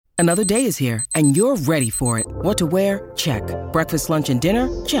Another day is here, and you're ready for it. What to wear? Check. Breakfast, lunch, and dinner?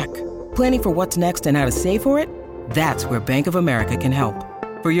 Check. Planning for what's next and how to save for it? That's where Bank of America can help.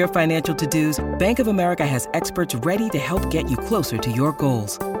 For your financial to-dos, Bank of America has experts ready to help get you closer to your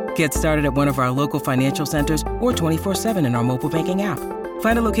goals. Get started at one of our local financial centers or 24/7 in our mobile banking app.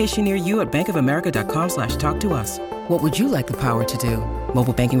 Find a location near you at bankofamerica.com/talktous. What would you like the power to do?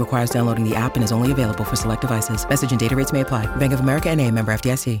 Mobile banking requires downloading the app and is only available for select devices. Message and data rates may apply. Bank of America N.A., member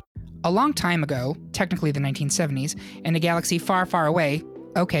FDIC. A long time ago, technically the 1970s, in a galaxy far, far away,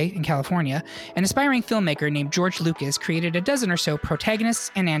 in California, an aspiring filmmaker named George Lucas created a dozen or so protagonists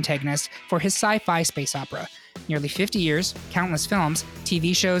and antagonists for his sci-fi space opera. Nearly 50 years, countless films,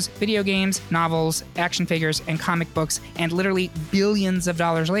 TV shows, video games, novels, action figures, and comic books, and literally billions of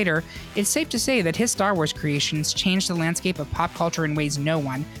dollars later, it's safe to say that his Star Wars creations changed the landscape of pop culture in ways no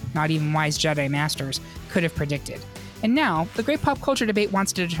one, not even wise Jedi Masters, could have predicted. And now, the great pop culture debate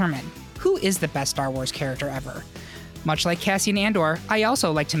wants to determine, who is the best Star Wars character ever? Much like Cassian Andor, I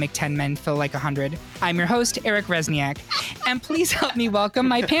also like to make 10 men feel like 100. I'm your host, Eric Resniak, and please help me welcome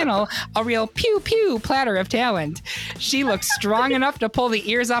my panel, a real pew-pew platter of talent. She looks strong enough to pull the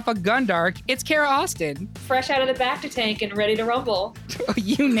ears off a Gundark. It's Kara Austin. Fresh out of the Bacta tank and ready to rumble. Oh,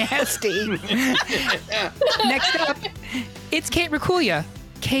 you nasty. Next up, it's Kate Rakulia.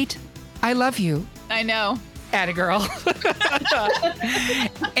 Kate, I love you. I know. Atta girl.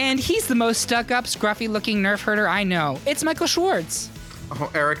 And he's the most stuck-up, scruffy-looking nerf herder I know. It's Michael Schwartz. Oh,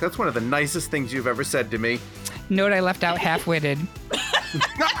 Eric, that's one of the nicest things you've ever said to me. Note I left out half-witted.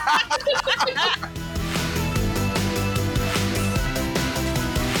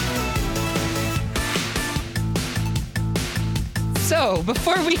 So,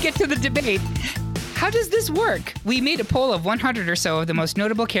 before we get to the debate, how does this work? We made a poll of 100 or so of the most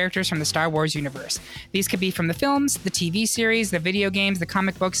notable characters from the Star Wars universe. These could be from the films, the TV series, the video games, the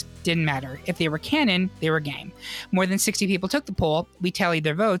comic books, didn't matter. If they were canon, they were game. More than 60 people took the poll, we tallied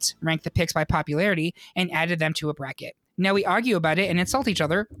their votes, ranked the picks by popularity, and added them to a bracket. Now we argue about it and insult each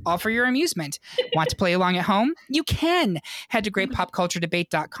other, all for your amusement. Want to play along at home? You can! Head to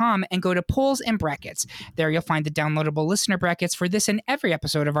greatpopculturedebate.com and go to polls and brackets. There you'll find the downloadable listener brackets for this and every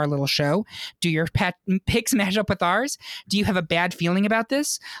episode of our little show. Do your picks match up with ours? Do you have a bad feeling about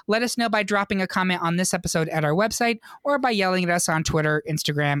this? Let us know by dropping a comment on this episode at our website or by yelling at us on Twitter,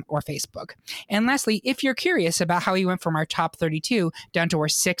 Instagram, or Facebook. And lastly, if you're curious about how we went from our top 32 down to our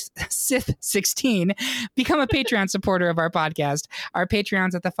sixth 16, become a Patreon supporter of our podcast. Our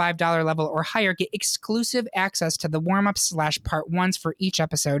Patreons at the $5 level or higher get exclusive access to the warm-ups / part ones for each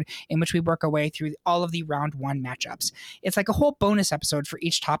episode, in which we work our way through all of the round one matchups. It's like a whole bonus episode for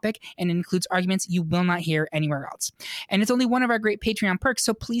each topic, and it includes arguments you will not hear anywhere else. And it's only one of our great Patreon perks,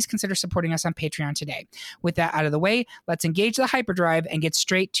 so please consider supporting us on Patreon today. With that out of the way, let's engage the hyperdrive and get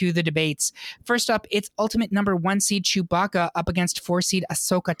straight to the debates. First up, it's ultimate number 1 seed Chewbacca up against 4 seed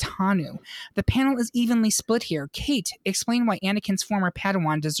Ahsoka Tano. The panel is evenly split here. Kate, explain why Anakin's former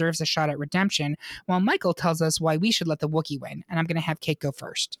Padawan deserves a shot at redemption, while Michael tells us why we should let the Wookiee win. And I'm going to have Kate go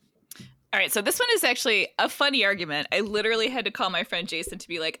first. All right, so this one is actually a funny argument. I literally had to call my friend Jason to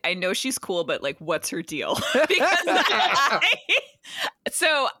be like, I know she's cool, but like, what's her deal? Because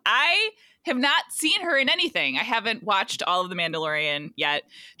I have not seen her in anything. I haven't watched all of The Mandalorian yet.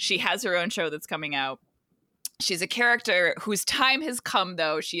 She has her own show that's coming out. She's a character whose time has come,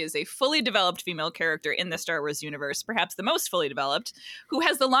 though. She is a fully developed female character in the Star Wars universe, perhaps the most fully developed, who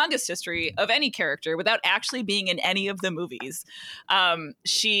has the longest history of any character without actually being in any of the movies.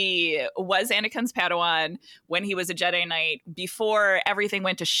 She was Anakin's Padawan when he was a Jedi Knight. Before everything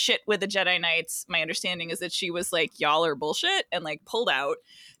went to shit with the Jedi Knights, my understanding is that she was like, y'all are bullshit, and like pulled out.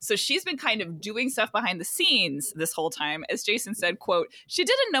 So she's been kind of doing stuff behind the scenes this whole time. As Jason said, quote, she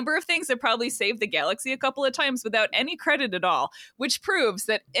did a number of things that probably saved the galaxy a couple of times without any credit at all, which proves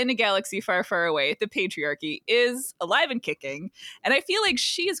that in a galaxy far, far away, the patriarchy is alive and kicking. And I feel like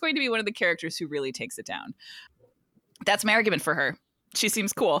she is going to be one of the characters who really takes it down. That's my argument for her. She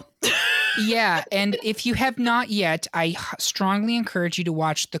seems cool. Yeah, and if you have not yet, I strongly encourage you to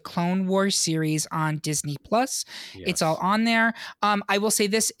watch the Clone Wars series on Disney+. Yes. It's all on there. I will say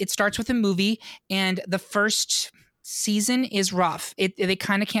this, it starts with a movie, and the first season is rough. They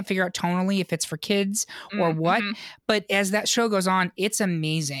kind of can't figure out tonally if it's for kids or what, but as that show goes on, it's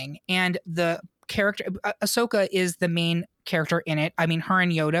amazing. And the character, Ahsoka is the main character in it. I mean, her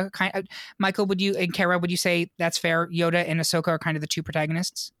and Yoda, Michael, and Kara, would you say that's fair? Yoda and Ahsoka are kind of the two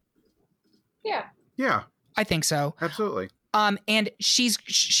protagonists? Yeah. I think so. Absolutely. And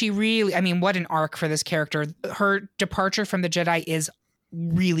she really, I mean, what an arc for this character. Her departure from the Jedi is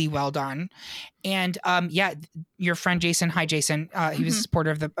really well done. And your friend Jason, hi Jason, he was a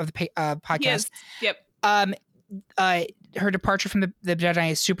supporter of the podcast. Yes. Yep. Her departure from the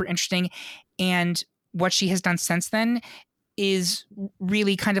Jedi is super interesting, and what she has done since then is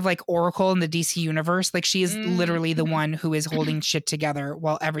really kind of like Oracle in the DC universe. Like she is literally the one who is holding shit together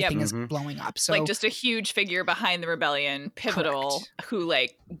while everything is blowing up. So like just a huge figure behind the rebellion, pivotal, correct. who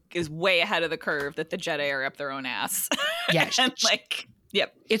like is way ahead of the curve that the Jedi are up their own ass. Yeah. And like,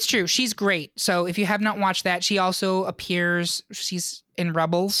 yep. It's true. She's great. So if you have not watched that, she also appears, she's in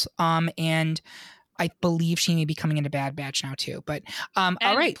Rebels. And I believe she may be coming into Bad Batch now too. But all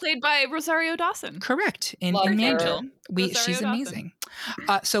right. Played by Rosario Dawson. Correct. In Love Mando. her. She's amazing.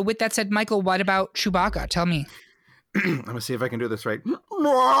 So with that said, Michael, what about Chewbacca? Tell me. I'm going to see if I can do this right.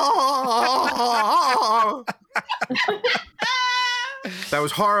 That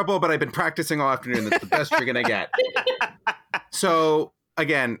was horrible, but I've been practicing all afternoon. That's the best you're going to get. So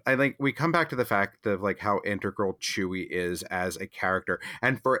again, I think we come back to the fact of like how integral Chewie is as a character.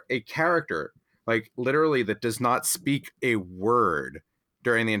 And for a character, like literally that does not speak a word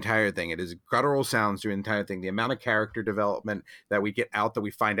during the entire thing. It is guttural sounds during the entire thing. The amount of character development that we get out, that we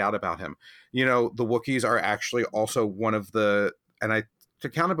find out about him. You know, the Wookiees are actually also one of the, and I to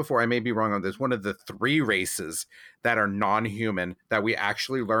count it before, I may be wrong on this, one of the 3 races that are non-human that we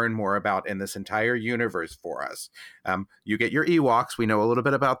actually learn more about in this entire universe for us. You get your Ewoks, we know a little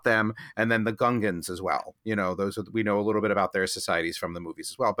bit about them, and then the Gungans as well. You know, those are, we know a little bit about their societies from the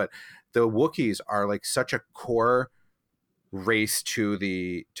movies as well. But the Wookiees are like such a core race to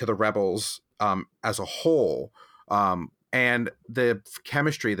the Rebels as a whole, and the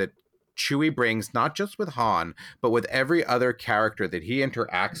chemistry that Chewie brings, not just with Han, but with every other character that he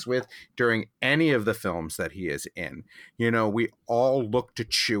interacts with during any of the films that he is in. You know, we all look to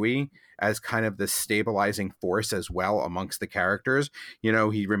Chewie as kind of the stabilizing force as well amongst the characters. You know,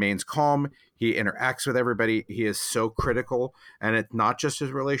 he remains calm. He interacts with everybody. He is so critical. And it's not just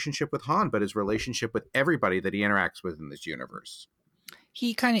his relationship with Han, but his relationship with everybody that he interacts with in this universe.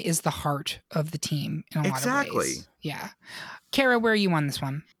 He kind of is the heart of the team in a lot of ways. Yeah. Kara, where are you on this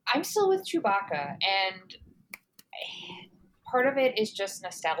one? I'm still with Chewbacca, and part of it is just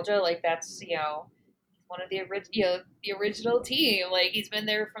nostalgia. Like that's, you know, one of the original team. Like he's been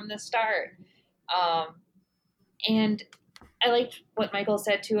there from the start. And I liked what Michael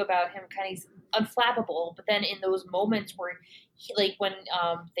said too about him kind of unflappable, but then in those moments where he, like when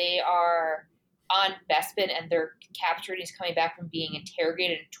they are on Bespin and they're captured, he's coming back from being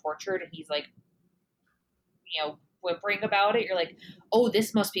interrogated and tortured, and he's like, you know, whimpering about it. You're like, oh,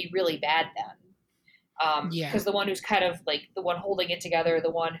 this must be really bad then. Because the one who's kind of like the one holding it together, the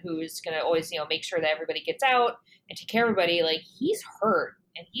one who's going to always, you know, make sure that everybody gets out and take care of everybody, like he's hurt,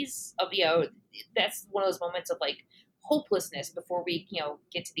 and he's, you know, that's one of those moments of like hopelessness before we, you know,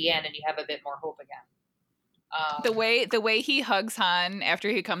 get to the end and you have a bit more hope again. The way he hugs Han after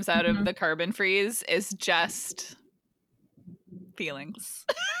he comes out of the carbon freeze is just feelings.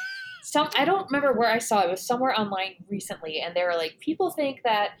 I don't remember where I saw it. It was somewhere online recently, and they were like, people think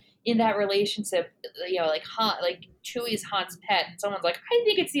that in that relationship, you know, like Han, like Chewie's Han's pet, and someone's like, I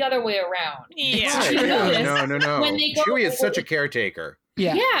think it's the other way around. Yeah, no. Chewie is such a caretaker.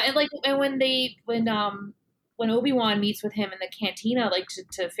 Yeah, and like, and when Obi-Wan meets with him in the cantina, like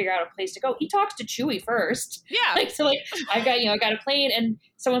to figure out a place to go, he talks to Chewie first. Yeah. Like, so like, I got a plane, and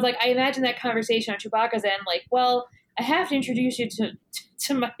someone's like, I imagine that conversation on Chewbacca's end, like, well, I have to introduce you to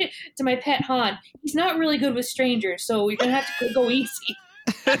my pet Han. He's not really good with strangers, so you're gonna have to go easy.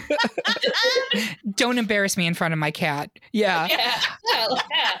 Don't embarrass me in front of my cat. Yeah. Like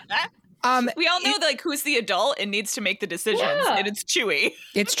that. We all know like who's the adult and needs to make the decisions, and it's Chewie.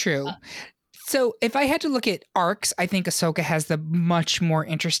 It's true. So if I had to look at arcs, I think Ahsoka has the much more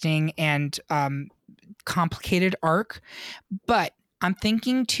interesting and complicated arc. But I'm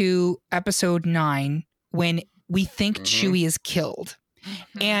thinking to episode 9 when we think Chewie is killed.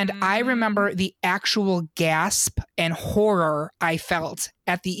 And I remember the actual gasp and horror I felt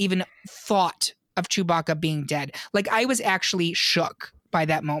at the even thought of Chewbacca being dead. Like I was actually shook by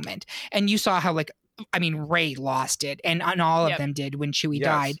that moment. And you saw how like, I mean, Rey lost it, and all of them did when Chewie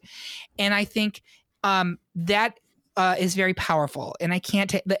died. And I think that is very powerful. And I can't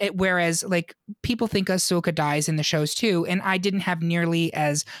take whereas like people think Ahsoka dies in the shows too, and I didn't have nearly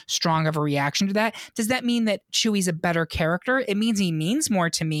as strong of a reaction to that. Does that mean that Chewie's a better character? It means he means more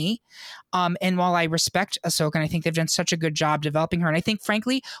to me. And while I respect Ahsoka, and I think they've done such a good job developing her, and I think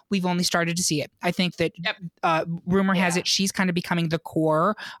frankly we've only started to see it. I think that rumor has it she's kind of becoming the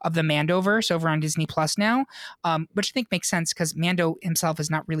core of the Mandoverse over on Disney Plus now, which I think makes sense because Mando himself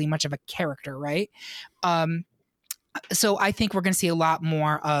is not really much of a character, right? So I think we're going to see a lot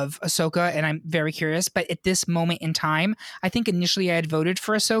more of Ahsoka, and I'm very curious. But at this moment in time, I think initially I had voted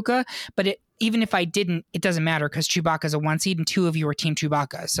for Ahsoka, but even if I didn't, it doesn't matter because Chewbacca's a 1 seed, and 2 of you are Team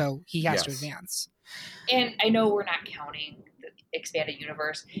Chewbacca, so he has to advance. And I know we're not counting the expanded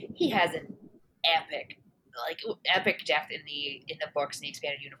universe. He has an epic depth in the books in the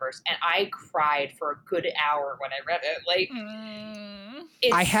expanded universe, and I cried for a good hour when I read it. Like,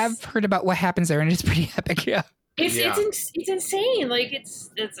 I have heard about what happens there, and it's pretty epic. Yeah. It's insane. Like it's.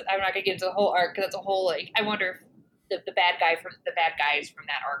 I'm not gonna get into the whole arc because that's a whole like. I wonder if the bad guys from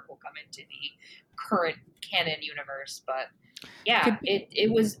that arc will come into the current canon universe. But yeah,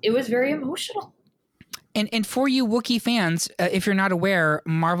 it was very emotional. And for you Wookiee fans, if you're not aware,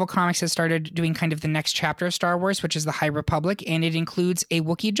 Marvel Comics has started doing kind of the next chapter of Star Wars, which is the High Republic, and it includes a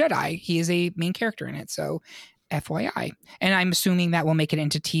Wookiee Jedi. He is a main character in it. So FYI. And I'm assuming that will make it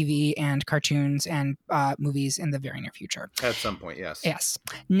into TV and cartoons and movies in the very near future. At some point, yes. Yes.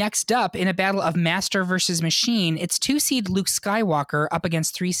 Next up, in a battle of Master versus Machine, it's 2-seed Luke Skywalker up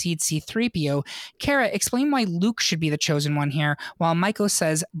against 3-seed C-3PO. Kara, explain why Luke should be the chosen one here, while Michael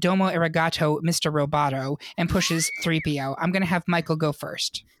says Domo Arigato, Mr. Roboto, and pushes 3PO. I'm going to have Michael go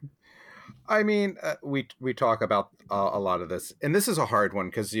first. I mean, we talk about a lot of this, and this is a hard one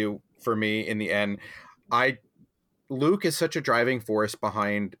because for me, in the end, Luke is such a driving force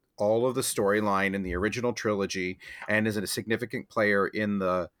behind all of the storyline in the original trilogy, and is a significant player in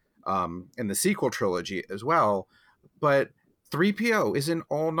the sequel trilogy as well. But 3PO is in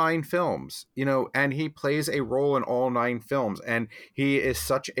all 9 films, and he plays a role in all 9 films, and he is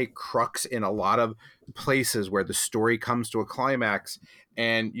such a crux in a lot of places where the story comes to a climax,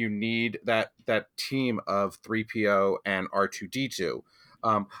 and you need that team of 3PO and R2-D2.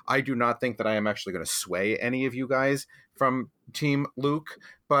 I do not think that I am actually going to sway any of you guys from Team Luke,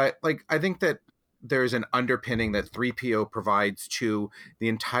 but I think that there's an underpinning that 3PO provides to the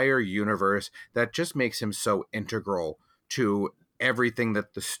entire universe that just makes him so integral to everything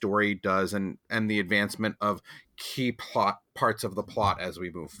that the story does and the advancement of key parts of the plot as we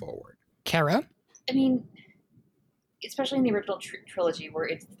move forward. Kara? I mean, especially in the original trilogy where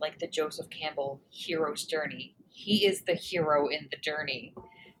it's like the Joseph Campbell hero's journey. He is the hero in the journey.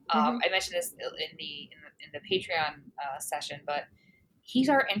 I mentioned this in the Patreon session, but he's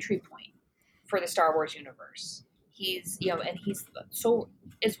our entry point for the Star Wars universe. He's and he's so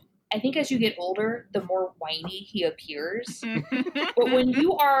I think as you get older, the more whiny he appears. But when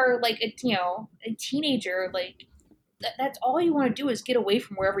you are like a teenager, like that's all you want to do is get away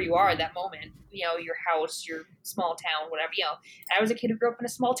from wherever you are at that moment. Your house, your small town, whatever. And I was a kid who grew up in a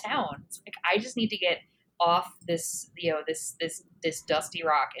small town. It's like I just need to get off this this dusty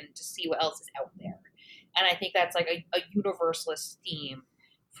rock and to see what else is out there. And I think that's like a universalist theme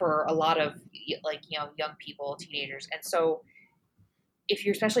for a lot of young people, teenagers. And so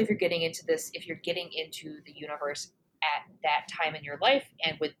especially if you're getting into the universe at that time in your life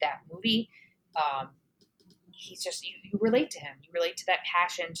and with that movie, he's just you relate to him. You relate to that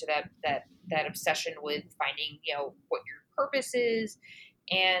passion, to that obsession with finding what your purpose is.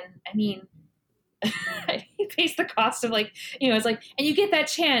 And I mean, he pays the cost of it's like, and you get that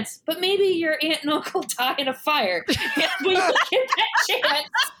chance, but maybe your aunt and uncle die in a fire. When you get that chance,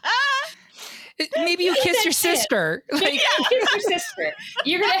 maybe you kiss your sister. Maybe you kiss your sister.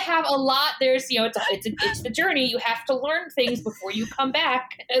 You're gonna have a lot. There's it's the journey. You have to learn things before you come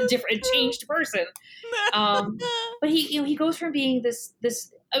back a changed person. But he goes from being this.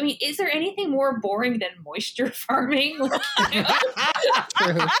 I mean, is there anything more boring than moisture farming?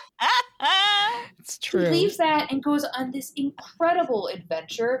 True. It's true. He leaves that and goes on this incredible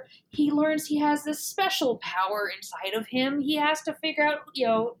adventure. He learns he has this special power inside of him. He has to figure out,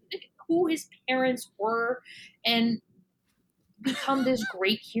 who his parents were and become this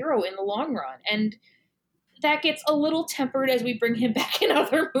great hero in the long run. And that gets a little tempered as we bring him back in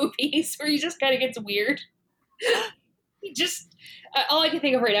other movies where he just kind of gets weird. He just... all I can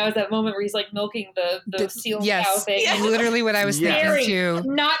think of right now is that moment where he's milking the seal cow thing. Yes, literally what I was thinking too.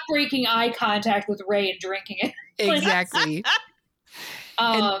 Not breaking eye contact with Rey and drinking it. Exactly.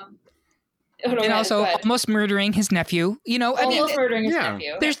 And also almost murdering his nephew. Murdering his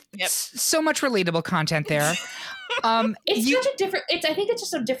nephew. There's so much relatable content there. It's such a different. I think it's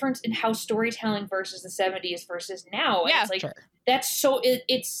just a difference in how storytelling versus the 70s versus now. Yeah, it's that's so.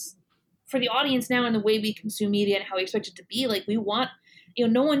 It's for the audience now and the way we consume media and how we expect it to be. We want,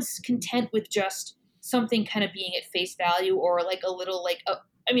 no one's content with just something kind of being at face value or a little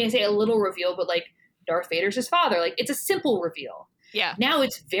I say a little reveal, but Darth Vader's his father. It's a simple reveal. Yeah. Now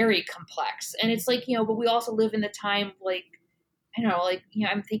it's very complex, and it's but we also live in the time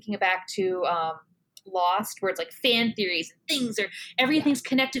I'm thinking back to Lost, where it's like fan theories and everything's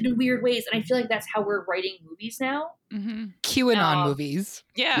connected in weird ways. And I feel like that's how we're writing movies now. Mm-hmm. QAnon movies.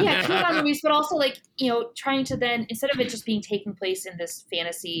 Yeah. Yeah, QAnon movies, but also like, trying to then, instead of it just being taking place in this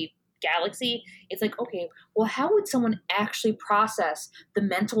fantasy galaxy, it's like, okay, well, how would someone actually process the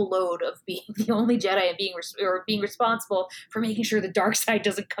mental load of being the only Jedi and being responsible for making sure the dark side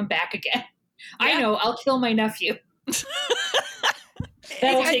doesn't come back again? Yeah. I know, I'll kill my nephew.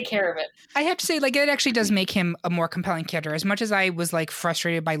 That'll take care of it. I have to say, like, it actually does make him a more compelling character. As much as I was like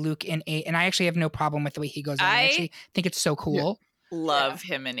frustrated by Luke in 8, and I actually have no problem with the way he goes. I actually think it's so cool. Love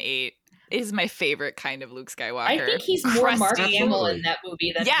him in 8. Is my favorite kind of Luke Skywalker. I think he's more Mark Hamill in that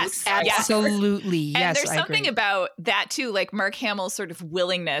movie than Luke Skywalker. Absolutely. Yes, and there's something about that too, like Mark Hamill's sort of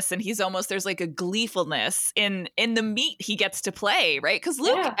willingness, and there's like a gleefulness in the meat he gets to play, right? Because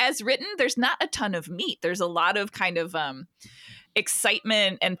Luke, as written, there's not a ton of meat. There's a lot of kind of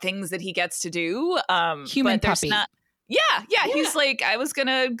excitement and things that he gets to do. Human but there's puppy. not. Yeah. He's like, I was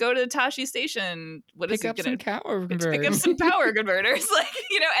gonna go to Tashi Station. Pick up some power converters. Pick up some power converters, like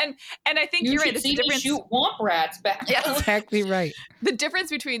and I think you're right. See me shoot womp rats back. Yeah, exactly right. The difference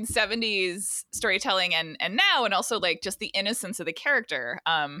between 70s storytelling and now, and also like just the innocence of the character.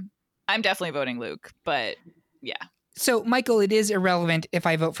 I'm definitely voting Luke, but yeah. So, Michael, it is irrelevant if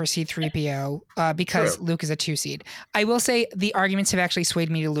I vote for C-3PO because Luke is a 2 seed. I will say the arguments have actually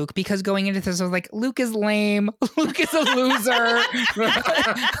swayed me to Luke because going into this, I was like, Luke is lame. Luke is a loser.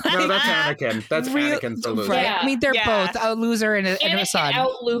 No, that's Anakin. That's Anakin's the loser. Right. Yeah. I mean, they're both a loser and a son.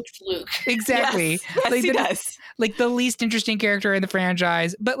 Out-Luked Luke. Exactly. Yes, he does. Like the least interesting character in the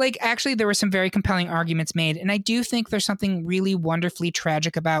franchise. But like, actually, there were some very compelling arguments made. And I do think there's something really wonderfully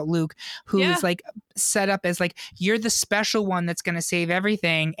tragic about Luke, who is like set up as like, you're the special one that's going to save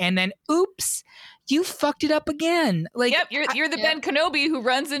everything. And then, oops, you fucked it up again. Like, you're the Ben Kenobi who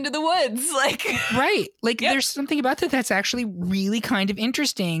runs into the woods. Like, right. Like there's something about that that's actually really kind of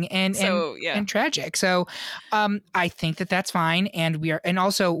interesting and tragic. So I think that's fine. And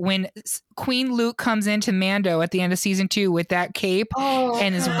also when Queen Luke comes into Mando at the end of season 2 with that cape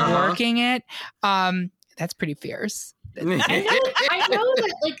and is working it, that's pretty fierce. I know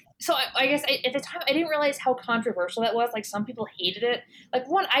that, like, so I guess at the time I didn't realize how controversial that was. Like, some people hated it. Like,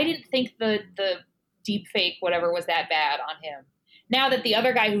 one, I didn't think the deep fake whatever was that bad on him. Now that the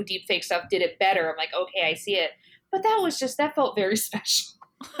other guy who deep fake stuff did it better, I'm like, okay, I see it. But that felt very special.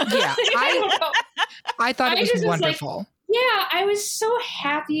 Yeah, I thought it was wonderful. Like, yeah, I was so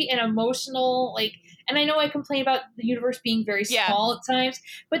happy and emotional. Like, and I know I complain about the universe being very small at times,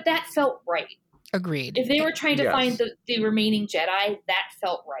 but that felt right. Agreed. If they were trying to find the remaining Jedi, that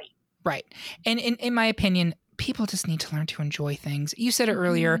felt right. Right. And in my opinion, people just need to learn to enjoy things. You said it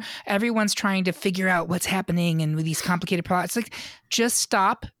earlier. Everyone's trying to figure out what's happening and with these complicated plots. Like, just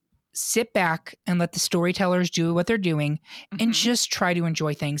stop, sit back, and let the storytellers do what they're doing and just try to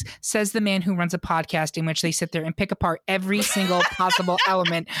enjoy things. Says the man who runs a podcast in which they sit there and pick apart every single possible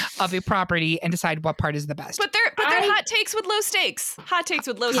element of a property and decide what part is the best. But they're hot takes with low stakes. Hot takes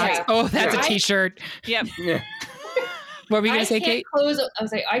with low stakes. Oh, that's a t-shirt. Yep. Yeah. What were you going to say, Kate?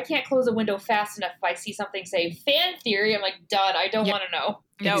 I can't close a window fast enough if I see something say fan theory. I'm like, done. I don't want to know.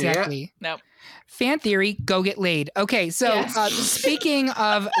 No. Exactly. No. Fan theory, go get laid. Okay, so speaking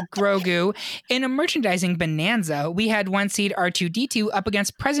of Grogu, in a merchandising bonanza, we had 1 seed R2-D2 up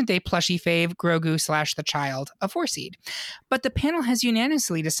against present-day plushie fave Grogu / the Child, a 4 seed. But the panel has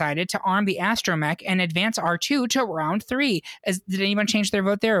unanimously decided to arm the astromech and advance R2 to round 3. Did anyone change their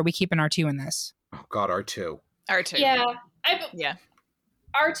vote there, or are we keeping R2 in this? Oh, God, R2. R2. Yeah.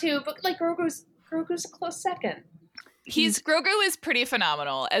 R2, but like Grogu's a close second. Grogu is pretty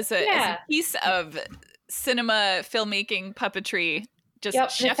phenomenal as a piece of cinema, filmmaking, puppetry. Just the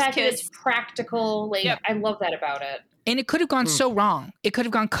chef's fact kiss. that it's practical, like I love that about it. And it could have gone so wrong. It could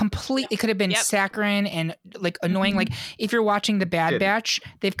have gone It could have been saccharine and like annoying. Like if you're watching The Bad Batch,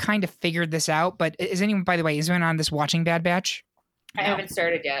 they've kind of figured this out. But is anyone on this watching Bad Batch? I haven't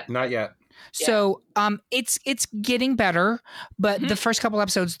started yet. Not yet. So it's getting better, but the first couple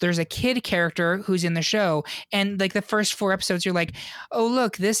episodes, there's a kid character who's in the show. And like the first 4 episodes, you're like, oh,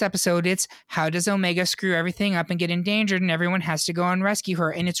 look, this episode, it's how does Omega screw everything up and get endangered and everyone has to go and rescue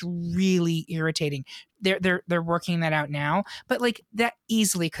her. And it's really irritating. They're working that out now, but like that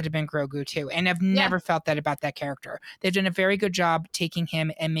easily could have been Grogu too. And I've never felt that about that character. They've done a very good job taking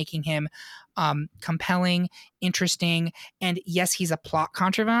him and making him compelling, interesting. And yes, he's a plot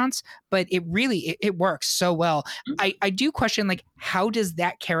contrivance, but it really, it works so well. I do question, like, how does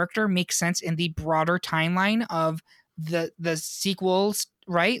that character make sense in the broader timeline of the sequels,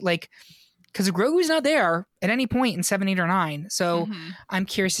 right? Like, because Grogu's not there at any point in 7, 8, or 9. So I'm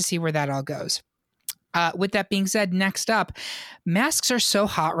curious to see where that all goes. With that being said, next up, masks are so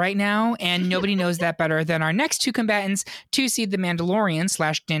hot right now, and nobody knows that better than our next two combatants, 2-seed The Mandalorian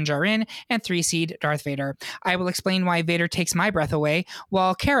 / Din Djarin, and 3-seed Darth Vader. I will explain why Vader takes my breath away,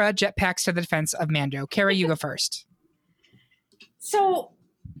 while Kara jetpacks to the defense of Mando. Kara, you go first. So,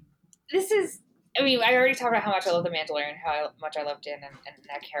 this is, I mean, I already talked about how much I love The Mandalorian, how much I love Din and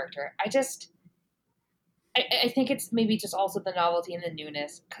that character. I think it's maybe just also the novelty and the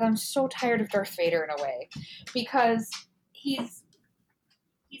newness, because I'm so tired of Darth Vader in a way, because he's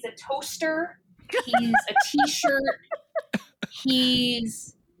a toaster, he's a t-shirt,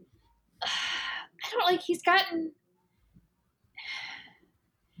 he's he's gotten,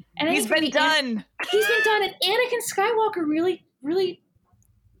 and he's been done. He's been done, and Anakin Skywalker really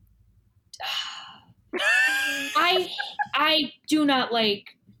I do not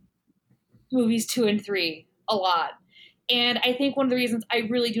like movies 2 and 3 a lot. And I think one of the reasons I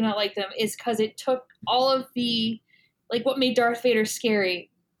really do not like them is because it took all of the, like, what made Darth Vader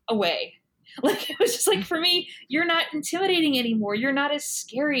scary away. Like, it was just like, for me, you're not intimidating anymore. You're not as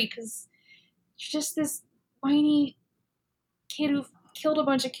scary because you're just this whiny kid who killed a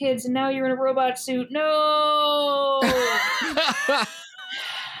bunch of kids and now you're in a robot suit. No!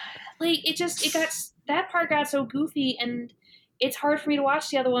 Like, that part got so goofy, and it's hard for me to watch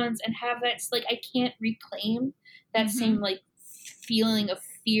the other ones and have that, like, I can't reclaim that same, like, feeling of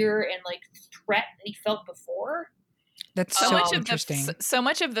fear and, like, threat that he felt before. That's so so much interesting. So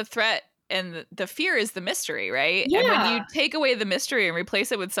much of the threat and the fear is the mystery, right? Yeah. And when you take away the mystery and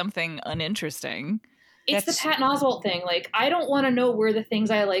replace it with something uninteresting, it's the Patton Oswalt thing. Like, I don't want to know where the things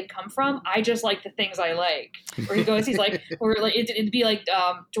I like come from. I just like the things I like. Where he goes, he's like, or like it'd be like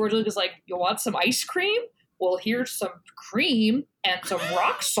George Lucas, like, you want some ice cream? Well, here's some cream and some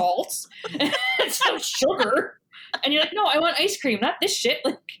rock salts and some sugar. And you're like, no, I want ice cream, not this shit.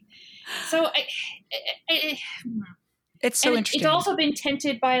 Like, so it's so interesting. It's also been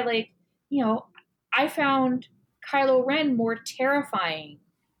tinted by, like, you know, I found Kylo Ren more terrifying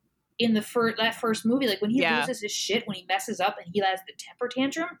in that first movie. Like, when he loses his shit, when he messes up and he has the temper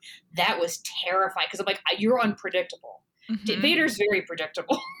tantrum, that was terrifying because I'm like, you're unpredictable. Mm-hmm. Vader's very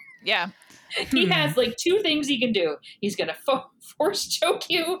predictable. Yeah. He has, like, 2 things he can do. He's going to force choke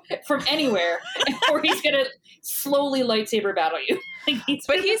you from anywhere, or he's going to slowly lightsaber battle you. Like,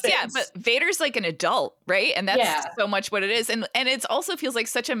 but Vader's like an adult, right? And that's so much what it is. And it also feels like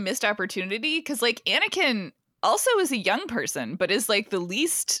such a missed opportunity because, like, Anakin also is a young person, but is, like, the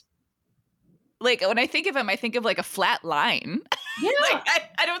least, like, when I think of him, I think of, like, a flat line. Yeah. Like,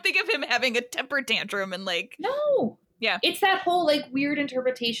 I don't think of him having a temper tantrum and, like, no. Yeah. It's that whole, like, weird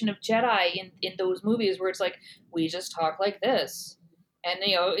interpretation of Jedi in those movies where it's like, we just talk like this. And,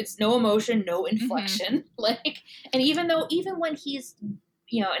 you know, it's no emotion, no inflection. Mm-hmm. Like, and even when he's,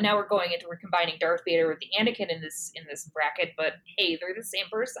 you know, and now we're combining Darth Vader with the Anakin in this bracket, but hey, they're the same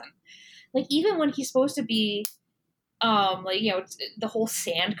person. Like, even when he's supposed to be, like, you know, the whole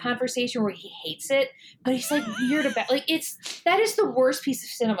sand conversation where he hates it, but he's, like, weird about, like, that is the worst piece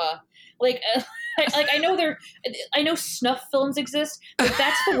of cinema. Like, I know snuff films exist, but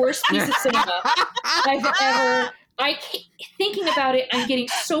that's the worst piece of cinema I've ever. Thinking about it, I'm getting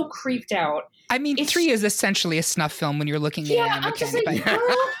so creeped out. I mean, 3 is essentially a snuff film when you're looking at Anakin. I'm just like,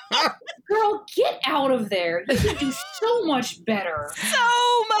 girl, get out of there. You can do so much better.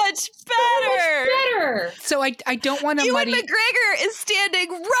 So much better. So I don't want to Ewan McGregor is standing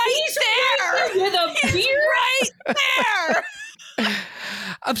right there with a beard right there.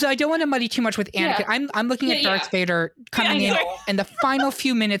 So I don't want to muddy too much with Anakin. Yeah. I'm looking at Darth Vader coming in the final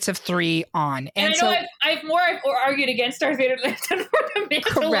few minutes of 3 on. And I know I've more argued against Darth Vader than for the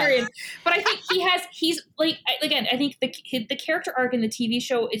Mandalorian. But I think he's like, again, I think the character arc in the TV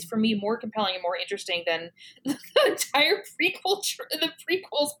show is, for me, more compelling and more interesting than the entire the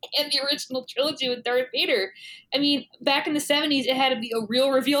prequels and the original trilogy with Darth Vader. I mean, back in the 70s, it had to be a real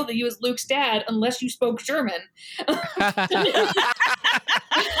reveal that he was Luke's dad unless you spoke German. But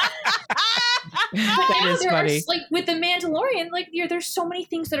now there are, like, with the Mandalorian, like, there's so many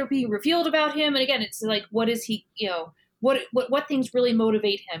things that are being revealed about him, and again, it's like, what is he? You know, what things really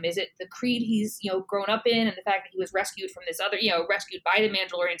motivate him? Is it the creed he's, you know, grown up in, and the fact that he was rescued from this other, you know, rescued by the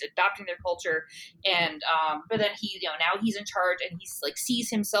Mandalorians, adopting their culture, and but then he, you know, now he's in charge, and he's, like, sees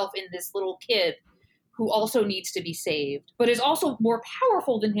himself in this little kid who also needs to be saved, but is also more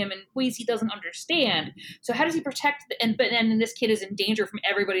powerful than him in ways he doesn't understand. So how does he protect? But then this kid is in danger from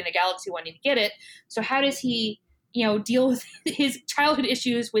everybody in the galaxy wanting to get it. So how does he, you know, deal with his childhood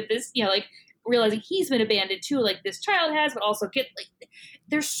issues with this? You know, like, realizing he's been abandoned too, like this child has, but also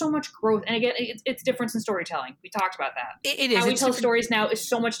there's so much growth. And again, it's difference in storytelling. We talked about that. It is. How we It's tell different- stories now is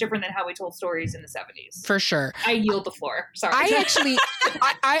so much different than how we told stories in the 70s. For sure. I yield the floor. Sorry. I actually,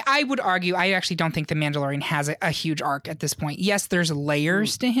 I would argue, I actually don't think The Mandalorian has a huge arc at this point. Yes, there's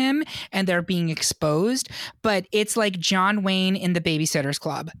layers to him and they're being exposed, but it's like John Wayne in The Babysitter's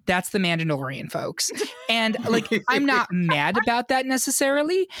Club. That's The Mandalorian, folks. And like, I'm not mad about that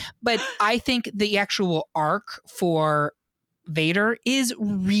necessarily, but I think the actual arc for Vader is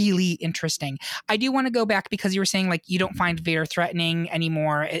really interesting. I do want to go back because you were saying like you don't find Vader threatening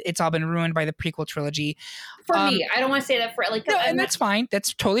anymore. It's all been ruined by the prequel trilogy. For me, I don't want to say that for like. No, and that's fine.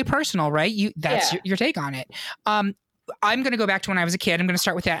 That's totally personal, right? That's your take on it. I'm going to go back to when I was a kid. I'm going to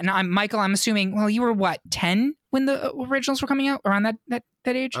start with that. And Michael, I'm assuming. Well, you were what, 10 when the originals were coming out, around that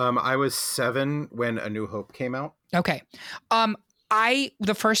age? I was 7 when A New Hope came out. Okay.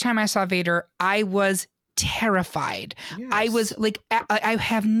 The first time I saw Vader, I was terrified. Yes. I was like, I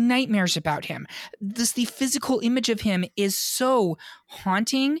have nightmares about him. The physical image of him is so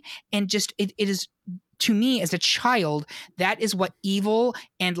haunting, and just it is, to me as a child, that is what evil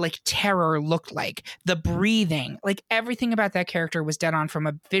and like terror looked like. The breathing, like everything about that character was dead on from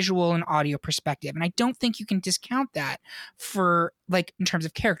a visual and audio perspective. And I don't think you can discount that for like in terms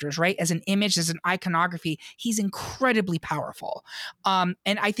of characters, right? As an image, as an iconography, he's incredibly powerful. And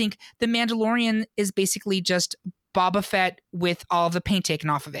I think The Mandalorian is basically just Boba Fett with all the paint taken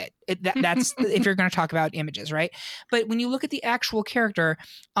off of it. That's if you're going to talk about images, right? But when you look at the actual character,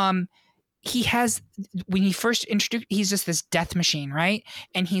 he has, when he first introduced, he's just this death machine, right?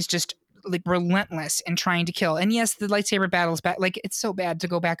 And he's just like relentless in trying to kill. And yes, the lightsaber battles back, like it's so bad to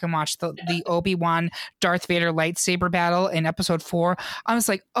go back and watch the Obi-Wan Darth Vader lightsaber battle in episode 4. I was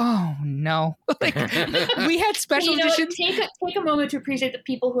like, oh no. Like we had special editions. Take a moment to appreciate the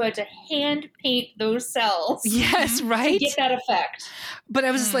people who had to hand paint those cells. Yes, right. To get that effect. But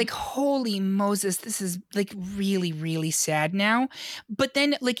I was just like, holy Moses, this is like really, really sad now. But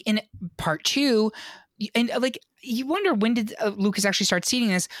then like in part 2, and like you wonder, when did Lucas actually start seeing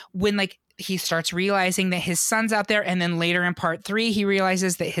this? When like he starts realizing that his son's out there, and then later in part 3 he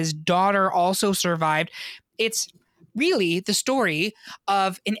realizes that his daughter also survived. It's really the story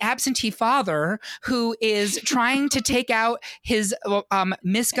of an absentee father who is trying to take out his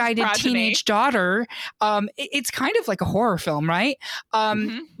misguided teenage daughter. It's kind of like a horror film, right?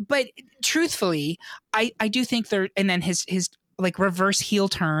 But truthfully, I do think there, and then his like reverse heel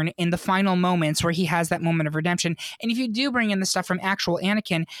turn in the final moments where he has that moment of redemption. And if you do bring in the stuff from actual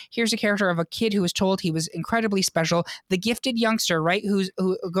Anakin, here's a character of a kid who was told he was incredibly special, the gifted youngster, right? Who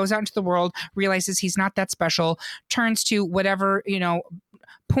goes out into the world, realizes he's not that special, turns to whatever,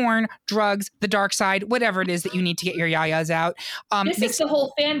 porn, drugs, the dark side, whatever it is that you need to get your yayas out. This is the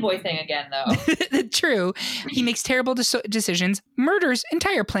whole fanboy thing again, though. True. He makes terrible decisions, murders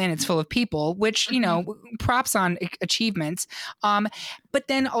entire planets full of people, which, props on achievements. But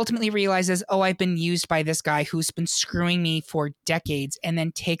then ultimately realizes, oh, I've been used by this guy who's been screwing me for decades, and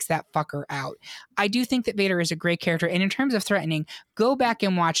then takes that fucker out. I do think that Vader is a great character. And in terms of threatening, go back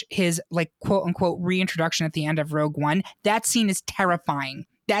and watch his like quote unquote reintroduction at the end of Rogue One. That scene is terrifying.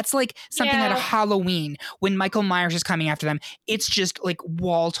 That's like something out of Halloween when Michael Myers is coming after them. It's just like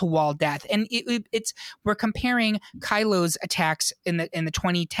wall to wall death. And it's we're comparing Kylo's attacks in the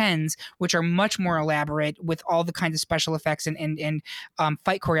 2010s, which are much more elaborate with all the kinds of special effects and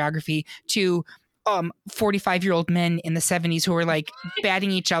fight choreography, to 45-year-old men in the 70s who were like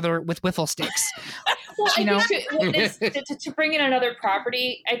batting each other with wiffle sticks. Well, I think to bring in another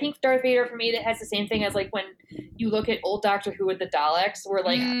property, I think Darth Vader for me that has the same thing as like when you look at old Doctor Who with the Daleks, where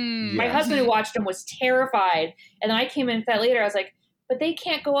like my husband who watched them was terrified, and then I came in with that later. I was like, but they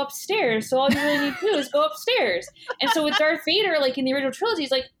can't go upstairs, so all you really need to do is go upstairs. And so with Darth Vader, like in the original trilogy,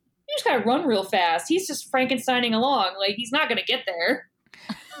 he's like, you just gotta run real fast. He's just Frankensteining along, like he's not gonna get there.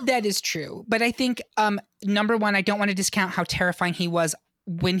 That is true, but I think number one, I don't want to discount how terrifying he was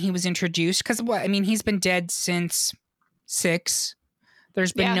when he was introduced, because he's been dead since 6.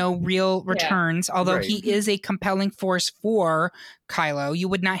 There's been no real returns, although he is a compelling force for Kylo. You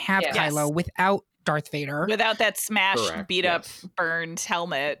would not have Kylo without Darth Vader, without that smashed, beat up, burned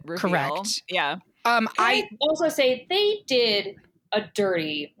helmet reveal. Correct. Yeah. I also say they did a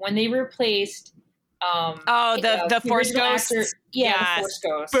dirty when they replaced the Force Ghosts. The Force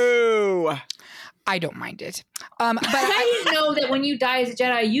Ghosts. Boo. I don't mind it. But I didn't know that when you die as a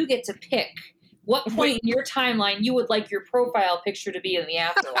Jedi, you get to pick what point in your timeline you would like your profile picture to be in the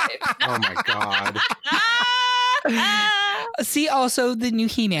afterlife. Oh my God. See also the new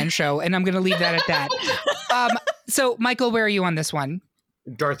He-Man show, and I'm going to leave that at that. So, Michael, where are you on this one?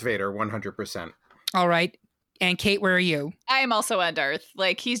 Darth Vader, 100%. All right. And Kate, where are you? I am also on Darth.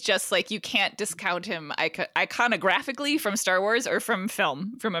 Like, he's just like, you can't discount him iconographically from Star Wars or from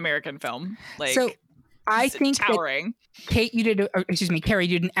American film. Like, so I think towering. Kate, Carrie,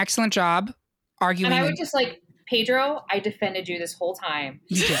 you did an excellent job arguing. And I would just like, Pedro, I defended you this whole time.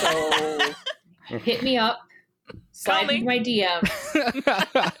 You did. So hit me up. Slide into my DM.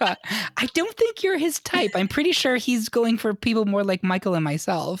 I don't think you're his type. I'm pretty sure he's going for people more like Michael and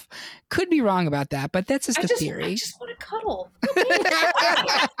myself. Could be wrong about that, but that's just a theory. I just want to cuddle.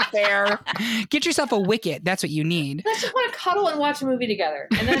 Fair. Get yourself a Wicket. That's what you need. I just want to cuddle and watch a movie together.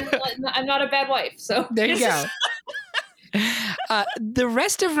 And then I'm not a bad wife. So there you go. The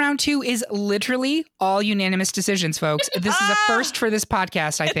rest of round 2 is literally all unanimous decisions, folks. This is a first for this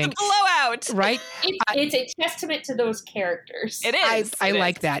podcast, I think. It's a blowout. Right? It's a testament to those characters. It is. I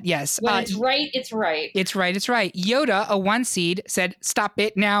like that, yes. When it's right, it's right. It's right, it's right. Yoda, a 1 seed, said, stop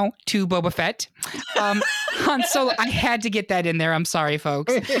it now to Boba Fett. Han Solo, I had to get that in there. I'm sorry,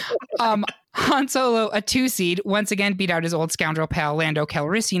 folks. Han Solo, a 2 seed, once again beat out his old scoundrel pal Lando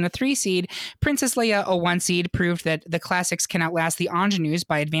Calrissian, a 3 seed. Princess Leia, a 1 seed, proved that the classics can outlast the ingenues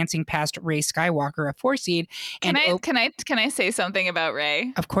by advancing past Rey Skywalker, a 4 seed. Can I say something about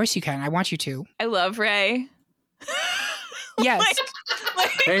Rey? Of course you can. I want you to. I love Rey. Yes.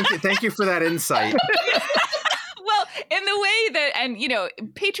 Thank you for that insight. Well, in the way that, and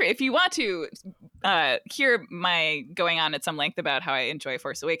Patreon, if you want to hear my going on at some length about how I enjoy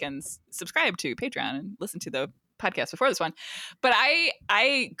Force Awakens, subscribe to Patreon and listen to the podcast before this one. But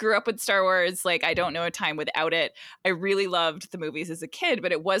I grew up with Star Wars. Like, I don't know a time without it. I really loved the movies as a kid,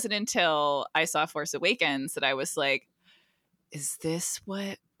 but it wasn't until I saw Force Awakens that I was like, is this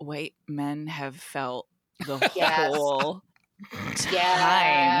what white men have felt the whole time?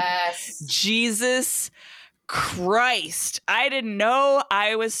 Yes. Jesus Christ, I didn't know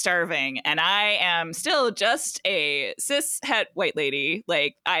I was starving, and I am still just a cis het white lady.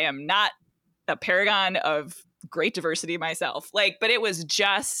 Like, I am not a paragon of great diversity myself. Like, but it was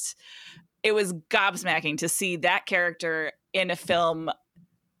gobsmacking to see that character in a film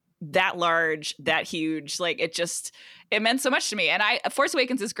that large, that huge. Like, it meant so much to me. And Force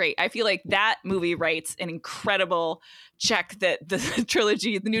Awakens is great. I feel like that movie writes an incredible check that the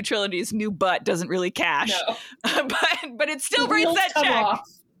new trilogy's new butt doesn't really cash. No. but it still writes that check. Off.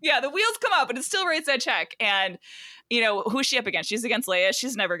 Yeah, the wheels come up, but it still writes that check. And who's she up against? She's against Leia.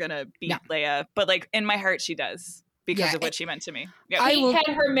 She's never gonna beat Leia, but like in my heart, she does because of what she meant to me. Yeah. She had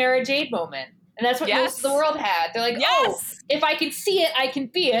her Mara Jade moment. And that's what most of the world had. They're like, oh, if I can see it, I can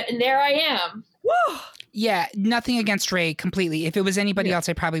be it. And there I am. Woo! Yeah, nothing against Rey completely. If it was anybody else,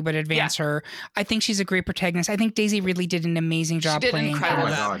 I probably would advance her. I think she's a great protagonist. I think Daisy Ridley did an amazing job playing her. Oh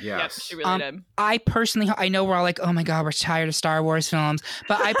my God, yes. Yep, she really did. I personally, I know we're all like, oh my God, we're tired of Star Wars films.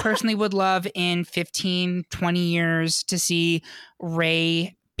 But I personally would love in 15, 20 years to see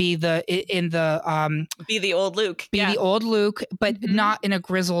Rey be the old Luke. The old Luke, but not in a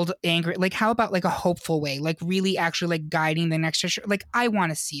grizzled, angry. Like, how about like a hopeful way? Like, really actually like guiding the next generation. Like, I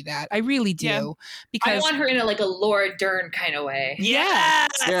want to see that. I really do. Yeah. Because I want her in a Laura Dern kind of way.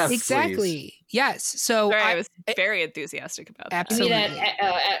 Yes, exactly. Please. Yes. So I was very enthusiac about that. Absolutely. You mean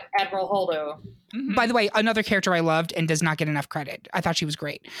Admiral Holdo. Mm-hmm. By the way, another character I loved and does not get enough credit. I thought she was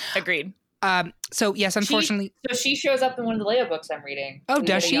great. Agreed. So yes, unfortunately. She shows up in one of the Leia books I'm reading. Oh,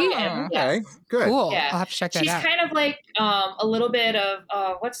 does she? Okay, good. Cool. Yeah. I'll have to check that out. She's kind of like a little bit of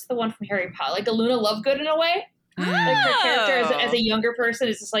what's the one from Harry Potter? Like a Luna Lovegood in a way. Like her character as a younger person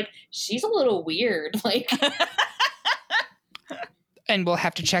is just like, she's a little weird. Like. And we'll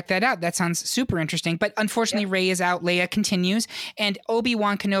have to check that out. That sounds super interesting. But unfortunately, Rey is out. Leia continues. And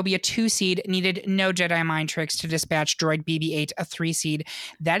Obi-Wan Kenobi, a 2 seed, needed no Jedi mind tricks to dispatch droid BB-8, a 3 seed.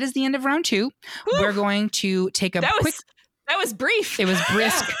 That is the end of round 2. Woo! We're going to take a quick... That was brief. It was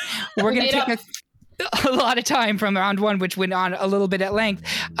brisk. We're going to take a lot of time from round 1, which went on a little bit at length.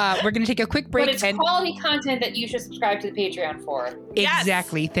 We're going to take a quick break. But it's quality content that you should subscribe to the Patreon for.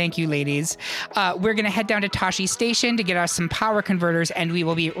 Exactly. Yes. Thank you, ladies. We're going to head down to Tosche Station to get us some power converters, and we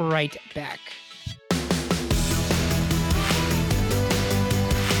will be right back.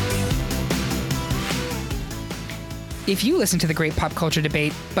 If you listen to the Great Pop Culture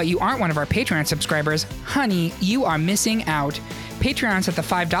Debate, but you aren't one of our Patreon subscribers, honey, you are missing out. Patreons at the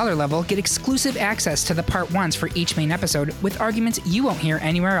 $5 level get exclusive access to the part 1s for each main episode with arguments you won't hear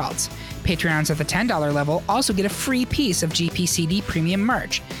anywhere else. Patreons at the $10 level also get a free piece of GPCD premium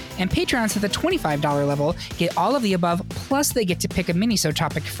merch. And Patreons at the $25 level get all of the above, plus they get to pick a mini-sode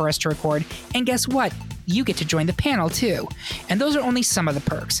topic for us to record. And guess what? You get to join the panel too. And those are only some of the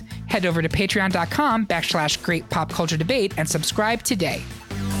perks. Head over to patreon.com/Great Pop Culture Debate and subscribe today.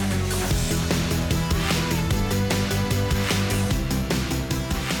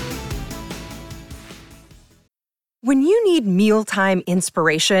 When you need mealtime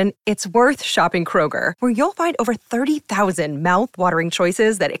inspiration, it's worth shopping Kroger, where you'll find over 30,000 mouth-watering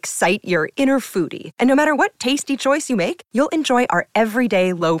choices that excite your inner foodie. And no matter what tasty choice you make, you'll enjoy our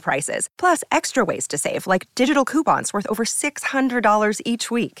everyday low prices, plus extra ways to save, like digital coupons worth over $600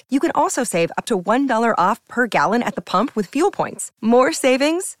 each week. You can also save up to $1 off per gallon at the pump with fuel points. More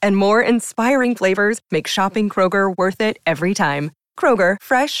savings and more inspiring flavors make shopping Kroger worth it every time. Kroger,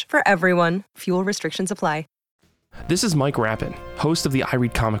 fresh for everyone. Fuel restrictions apply. This is Mike Rappin, host of the I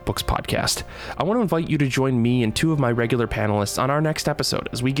Read Comic Books podcast. I want to invite you to join me and two of my regular panelists on our next episode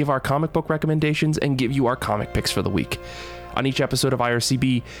as we give our comic book recommendations and give you our comic picks for the week. On each episode of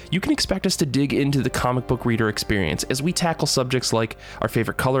IRCB, you can expect us to dig into the comic book reader experience as we tackle subjects like our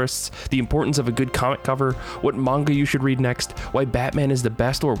favorite colorists, the importance of a good comic cover, what manga you should read next, why Batman is the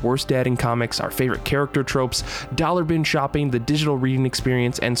best or worst dad in comics, our favorite character tropes, dollar bin shopping, the digital reading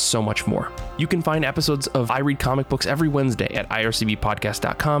experience, and so much more. You can find episodes of I Read Comic Books every Wednesday at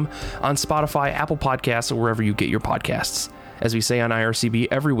ircbpodcast.com, on Spotify, Apple Podcasts, or wherever you get your podcasts. As we say on IRCB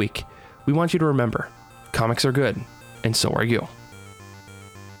every week, we want you to remember, comics are good. And so are you.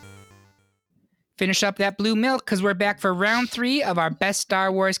 Finish up that blue milk because we're back for round 3 of our best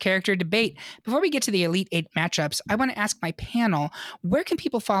Star Wars character debate. Before we get to the Elite 8 matchups, I want to ask my panel, where can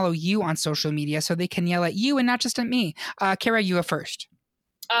people follow you on social media so they can yell at you and not just at me? Kara, you go first.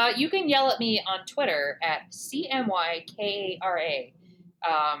 You can yell at me on Twitter at CMYKARA.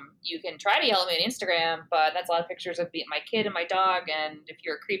 You can try to yell at me on Instagram, but that's a lot of pictures of my kid and my dog, and if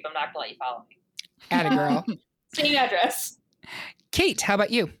you're a creep, I'm not going to let you follow me. Atta girl. Same address. Kate, how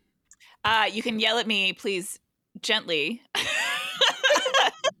about you? You can yell at me, please, gently.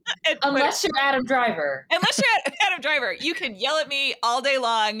 Unless you're Adam Driver. Unless you're Adam Driver. You can yell at me all day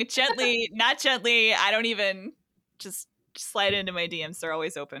long, gently, not gently. I don't even just slide into my DMs. They're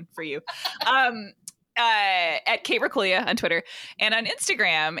always open for you. At Kate Rakulia on Twitter. And on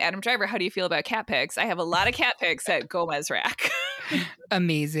Instagram, Adam Driver, how do you feel about cat pics? I have a lot of cat pics at Gomez Rack.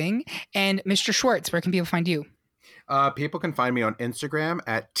 Amazing. And Mr. Schwartz, where can people find you? People can find me on Instagram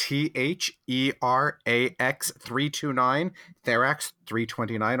at THERAX329,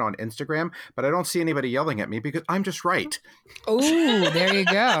 Therax329 on Instagram, but I don't see anybody yelling at me because I'm just right. Oh, there you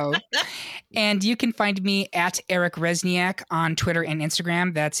go. And you can find me at Eric Resniak on Twitter and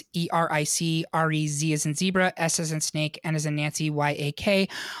Instagram. That's ERICREZ as in zebra, S as in snake, N as in Nancy, YAK.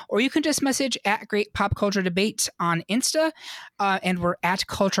 Or you can just message at Great Pop Culture Debate on Insta. And we're at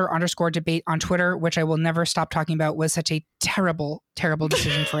culture_debate on Twitter, which I will never stop talking about. Was such a terrible, terrible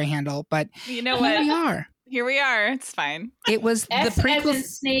decision for a handle. But you know what? Here we are. It's fine. It was S the prequel. as in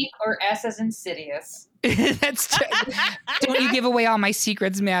snake or S as in Sidious. Don't you give away all my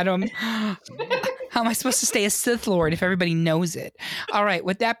secrets, madam. How am I supposed to stay a Sith Lord if everybody knows it? All right.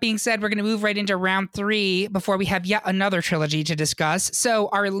 With that being said, we're going to move right into round 3 before we have yet another trilogy to discuss. So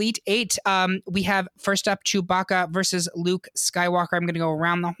our Elite 8, we have first up Chewbacca versus Luke Skywalker. I'm going to go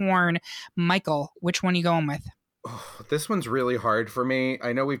around the horn. Michael, which one are you going with? Oh, this one's really hard for me.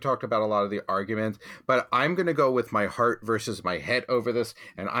 I know we've talked about a lot of the arguments, but I'm going to go with my heart versus my head over this,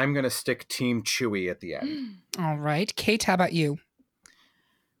 and I'm going to stick Team Chewie at the end. All right. Kate, how about you?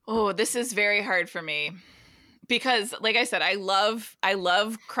 Oh, this is very hard for me because, like I said, I love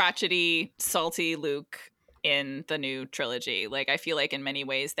crotchety, salty Luke in the new trilogy. Like, I feel like in many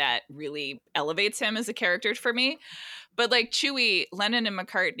ways that really elevates him as a character for me. But like Chewie, Lennon and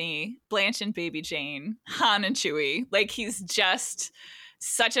McCartney, Blanche and Baby Jane, Han and Chewie, like he's just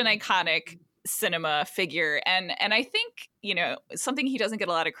such an iconic cinema figure. And I think, you know, something he doesn't get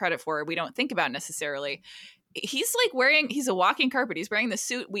a lot of credit for, we don't think about necessarily. He's like he's a walking carpet. He's wearing the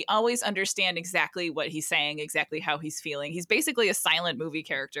suit. We always understand exactly what he's saying, exactly how he's feeling. He's basically a silent movie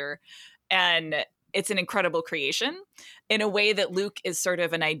character. And it's an incredible creation in a way that Luke is sort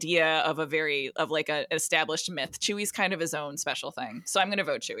of an idea of an established myth. Chewie's kind of his own special thing. So I'm going to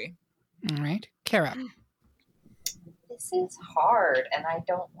vote Chewie. All right. Kara. This is hard, and I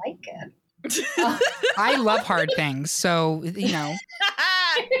don't like it. I love hard things, so, you know.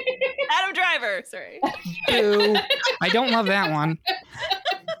 Adam Driver. Sorry. Boo. I don't love that one.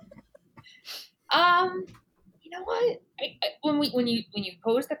 You know what? When you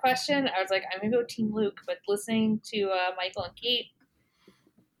posed the question, I was like, I'm gonna go Team Luke. But listening to Michael and Kate,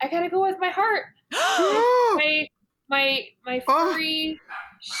 I gotta go with my heart. my furry,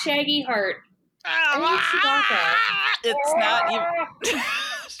 shaggy heart. It's not even.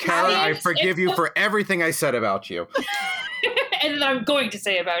 Kara, I forgive you for everything I said about you. And I'm going to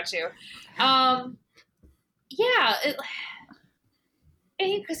say about you. Yeah.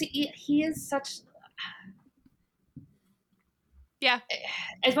 Because he is such... Yeah.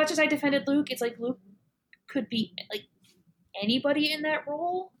 As much as I defended Luke, it's like Luke could be like anybody in that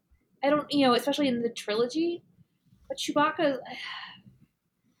role. I don't, especially in the trilogy. But Chewbacca,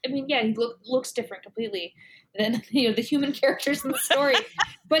 I mean, yeah, he looks different completely than the human characters in the story.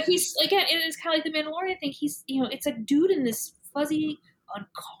 But he's, again, it is kind of like the Mandalorian thing. He's, it's a dude in this fuzzy,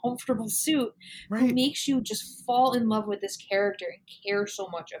 uncomfortable suit who makes you just fall in love with this character and care so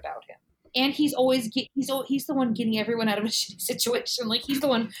much about him. And he's always he's the one getting everyone out of a shitty situation. Like, he's the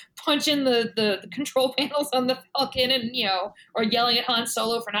one punching the control panels on the Falcon and, or yelling at Han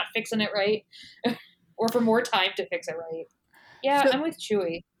Solo for not fixing it right. Or for more time to fix it right. Yeah, so, I'm with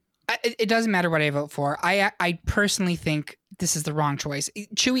Chewie. It doesn't matter what I vote for. I personally think this is the wrong choice.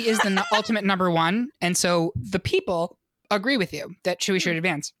 Chewie is the ultimate number one. And so the people agree with you that Chewie should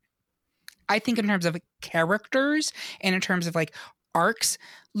advance. I think in terms of characters and in terms of like arcs,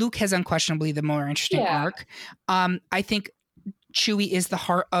 Luke has unquestionably the more interesting arc. I think Chewie is the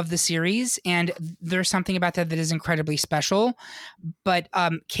heart of the series, and there's something about that is incredibly special. But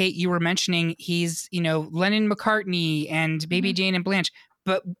Kate, you were mentioning he's, Lennon McCartney and Baby Jane and Blanche,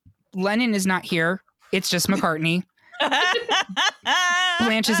 but Lennon is not here. It's just McCartney.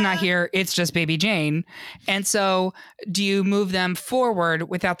 Blanche is not here. It's just Baby Jane. And so do you move them forward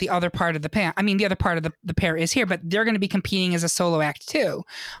without the other part of the pair? I mean, the other part of the pair is here, but they're going to be competing as a solo act too.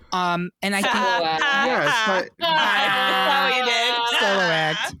 And I think yes, but you did. Solo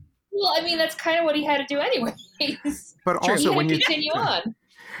act. Well, I mean, that's kind of what he had to do anyways. But also when you continue on.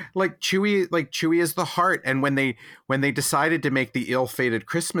 Like Chewie is the heart, and when they decided to make the ill-fated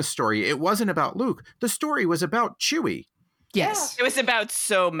Christmas story, it wasn't about Luke. The story was about Chewie. Yes. It was about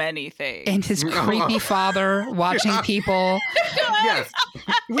so many things. And his creepy father watching people. Yes.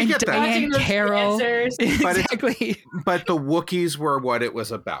 We get that. Diane Carroll. Exactly. But the Wookiees were what it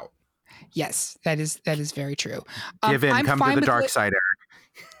was about. Yes, that is very true. Give in, come to the dark side, Eric.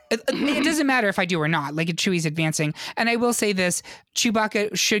 It doesn't matter if I do or not. Like, Chewie's advancing. And I will say this,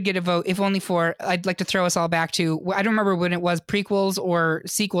 Chewbacca should get a vote, if only for, I'd like to throw us all back to, I don't remember when it was, prequels or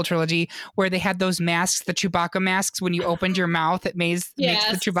sequel trilogy, where they had those masks, the Chewbacca masks, when you opened your mouth, it makes the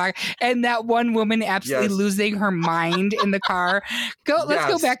Chewbacca. And that one woman absolutely losing her mind in the car.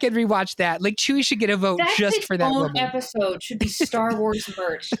 Let's go back and rewatch that. Like, Chewie should get a vote just for that woman. Episode should be Star Wars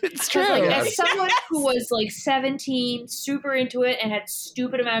merch. It's true. As someone who was like 17, super into it, and had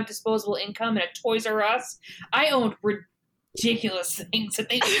stupid amount of disposable income and a Toys R Us, I owned ridiculous things that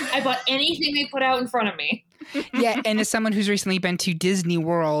I bought anything they put out in front of me. Yeah, and as someone who's recently been to Disney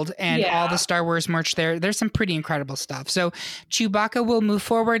World and all the Star Wars merch there's some pretty incredible stuff. So Chewbacca will move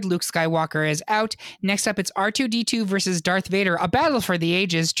forward. Luke Skywalker is out. Next up, it's R2-D2 versus Darth Vader. A battle for the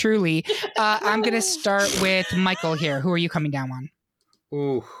ages, truly. I'm going to start with Michael here. Who are you coming down on?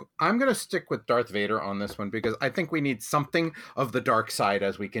 Ooh, I'm going to stick with Darth Vader on this one because I think we need something of the dark side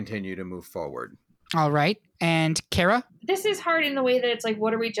as we continue to move forward. All right. And Kara? This is hard in the way that it's like,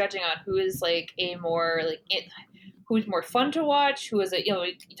 what are we judging on? Who is like who's more fun to watch? Who is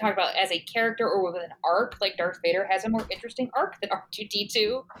you talk about as a character or with an arc? Like Darth Vader has a more interesting arc than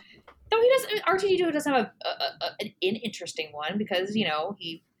R2-D2. Though R2-D2 doesn't have an interesting one because,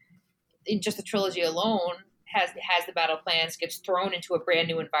 he, in just the trilogy alone, has the battle plans, gets thrown into a brand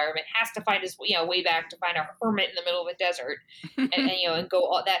new environment, has to find his way back to find a hermit in the middle of a desert, and go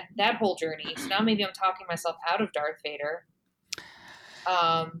all that whole journey. So now maybe I'm talking myself out of Darth Vader.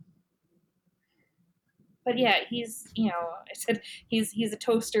 But yeah, he's I said he's a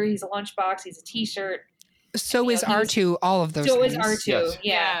toaster, he's a lunchbox, he's a t-shirt. So is R2, all of those so things. So is R2, yes.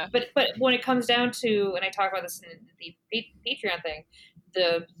 yeah. But when it comes down to, and I talk about this in the Patreon thing,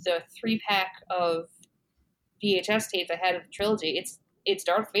 the 3-pack of VHS tapes I had of the trilogy, it's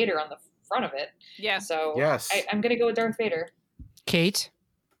Darth Vader on the front of it. Yeah. So yes. I'm going to go with Darth Vader. Kate?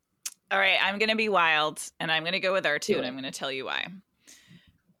 All right, I'm going to be wild, and I'm going to go with R2, and I'm going to tell you why.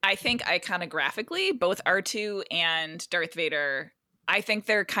 I think iconographically, both R2 and Darth Vader, I think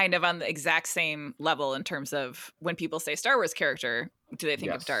they're kind of on the exact same level in terms of when people say Star Wars character, do they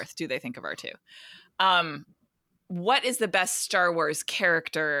think of Darth? Do they think of R2? What is the best Star Wars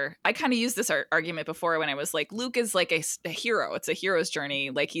character? I kind of used this argument before when I was like, Luke is like a hero. It's a hero's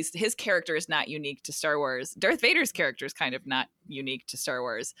journey. Like his character is not unique to Star Wars. Darth Vader's character is kind of not unique to Star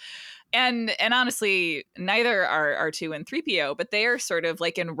Wars. And honestly, neither are R2 and 3PO, but they are sort of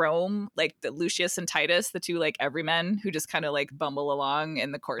like in Rome, like the Lucius and Titus, the two like everymen who just kind of like bumble along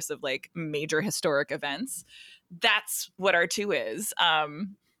in the course of like major historic events. That's what R2 is.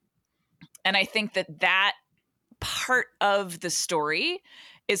 And I think that part of the story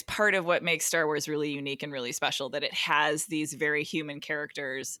is part of what makes Star Wars really unique and really special, that it has these very human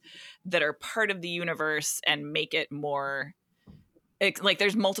characters that are part of the universe and make it more like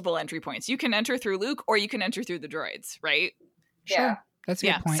there's multiple entry points. You can enter through Luke or you can enter through the droids, right? Yeah. That's a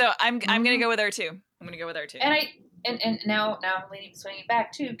good point. So I'm gonna go with R2. I'm gonna go with R2. And now I'm swinging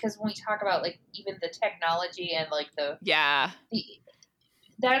back too, because when we talk about like even the technology and like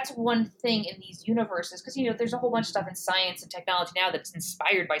that's one thing in these universes, because there's a whole bunch of stuff in science and technology now that's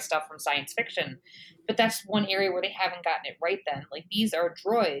inspired by stuff from science fiction, but that's one area where they haven't gotten it right. Then, like, these are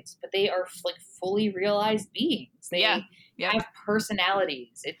droids, but they are like fully realized beings. They have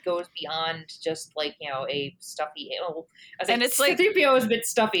personalities. It goes beyond just like a stuffy. And it's like C-3PO is a bit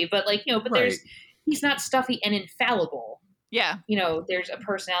stuffy, but but he's not stuffy and infallible. Yeah, there's a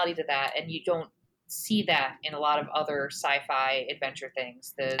personality to that, and you don't see that in a lot of other sci-fi adventure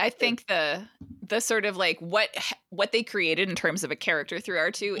things. I think the sort of like what they created in terms of a character through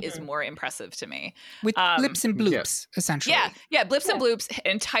R2 is more impressive to me. With blips and bloops, essentially. Yeah, blips and bloops,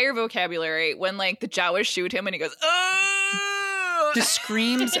 entire vocabulary. When like the Jawas shoot him and he goes, "Oh!" The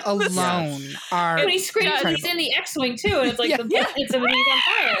screams alone are when he screams, incredible. He's in the X-wing too, and it's like the bullet hits him and he's on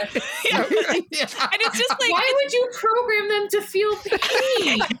fire. And it's just like, why would you program them to feel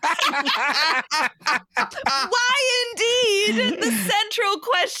pain? Why indeed? The central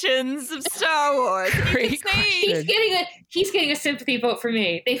questions of Star Wars. Great question. He's getting a sympathy vote for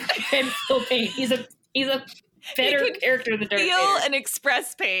me. They can feel pain. He's a better character than Darth Vader. Feel and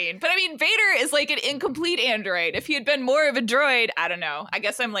express pain. But I mean, Vader is like an incomplete android. If he had been more of a droid, I don't know. I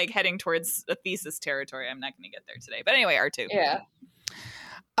guess I'm like heading towards a thesis territory. I'm not going to get there today. But anyway, R2.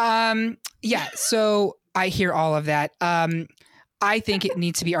 Yeah. So I hear all of that. I think it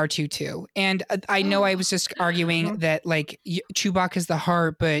needs to be R2 too. And I know I was just arguing that like Chewbacca is the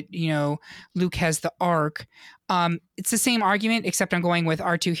heart, but Luke has the arc. It's the same argument, except I'm going with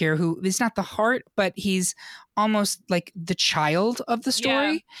R2 here, who is not the heart, but he's almost like the child of the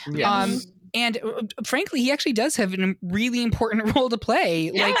story. Yeah. And frankly, he actually does have a really important role to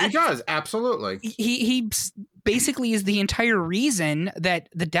play. Yeah, he does. Absolutely. He basically is the entire reason that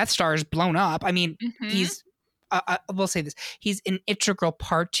the Death Star is blown up. I mean, he's we'll say this. He's an integral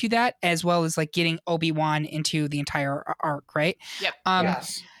part to that, as well as like getting Obi-Wan into the entire arc, right? Yep.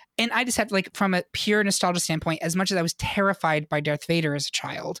 Yes. And I just have to, like, from a pure nostalgia standpoint, as much as I was terrified by Darth Vader as a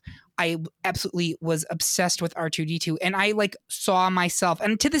child, I absolutely was obsessed with R2-D2. And I like saw myself.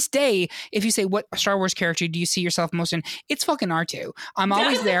 And to this day, if you say, what Star Wars character do you see yourself most in? It's fucking R2. I'm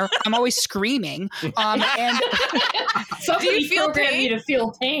always there. I'm always screaming. And somebody programmed you to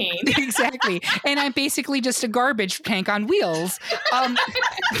feel pain. Exactly. And I'm basically just a garbage tank on wheels.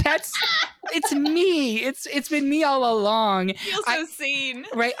 It's me. It's been me all along. Feels so seen.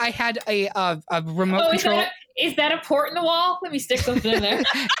 Right. I had a remote control. Is that a port in the wall? Let me stick something in there.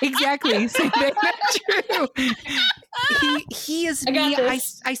 Exactly. So that's true. He is me.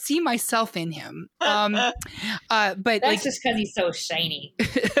 I see myself in him. But that's just because he's so shiny.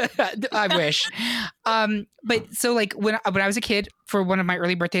 I wish. But so like when I was a kid, for one of my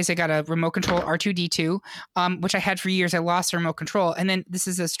early birthdays, I got a remote control R2-D2, which I had for years. I lost the remote control. And then this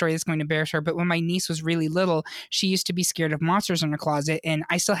is a story that's going to embarrass her. But when my niece was really little, she used to be scared of monsters in her closet. And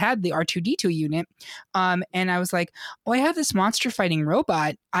I still had the R2-D2 unit. And I was like, oh, I have this monster fighting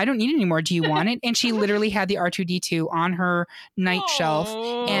robot. I don't need it anymore. Do you want it? And she literally had the R2-D2 on her night shelf.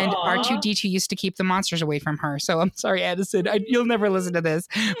 And R2-D2 used to keep the monsters away from her. So I'm sorry, Addison. You'll never listen to this.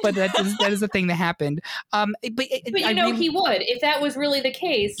 But that is the thing that happened. But he would. If that was really the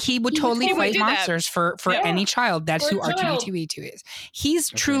case, he would totally fight monsters for any child. That's who R2-D2 is. He's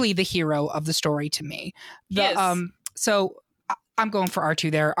truly the hero of the story to me. So I'm going for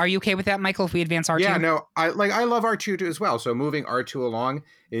R2 there. Are you okay with that, Michael, if we advance R2? Yeah, no, I love R2 as well. So moving R2 along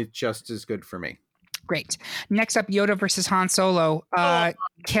is just as good for me. Great. Next up, Yoda versus Han Solo.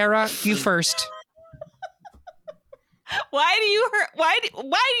 Kara, you first. Why do you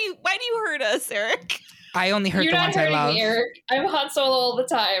hurt us, Eric? I only hurt You're the ones I love. Me, Eric. I'm Han Solo all the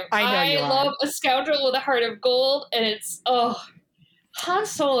time. I love a scoundrel with a heart of gold, and it's Han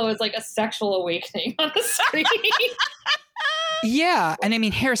Solo is like a sexual awakening on the screen. Yeah, and I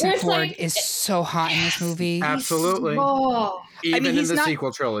mean Harrison Ford is so hot in this movie. Absolutely. Even in the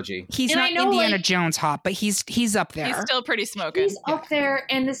sequel trilogy. He's not Indiana Jones hot, but he's up there. He's still pretty smoking. He's up there,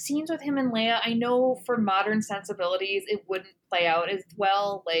 and the scenes with him and Leia, I know for modern sensibilities it wouldn't play out as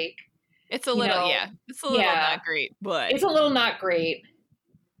well. Like it's a little not great, but it's a little not great.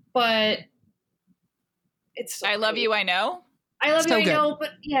 But it's so I love you, I know. I love you, I know,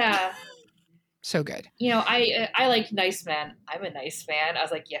 but yeah. So good. I like nice men. I'm a nice man. I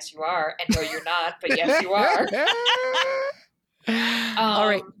was like, yes, you are. And no, you're not, but yes, you are. All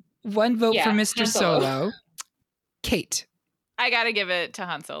right. One vote for Mr. Solo. Kate. I got to give it to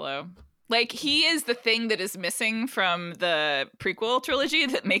Han Solo. Like, he is the thing that is missing from the prequel trilogy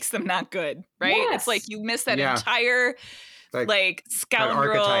that makes them not good, right? Yes. It's like you miss that Yeah. entire Like,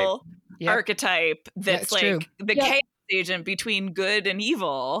 scoundrel Yep. archetype that's That's true. the Yep. chaos agent between good and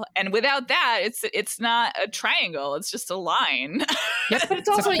evil. And without that, it's not a triangle, it's just a line. Yep. But it's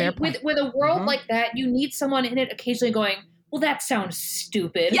a also fair point. with a world Mhm. like that, you need someone in it occasionally going, "Well, that sounds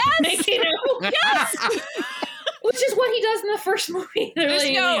stupid." Yes! Like, you know? Yes! Which is what he does in the first movie. They're There's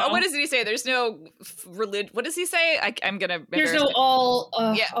like, no, you know, what does he say? There's no religion. What does he say? I'm going to there's no all.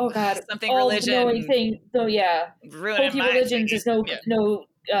 Yeah, Oh God, something all religion. knowing thing. So yeah, ruin multi my religions is no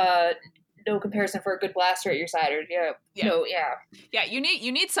Yeah. no comparison for a good blaster at your side. Or Yeah. Yeah, you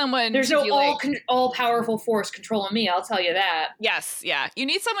need someone There's to no be all like, all powerful force controlling me. I'll tell you that. yes, yeah. You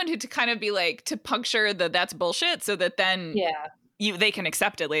need someone who to kind of be like to puncture that that's bullshit so that then Yeah. they can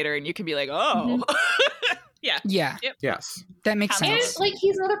accept it later and you can be like, "Oh." Yeah. Yeah, Yes. that makes And, sense. And like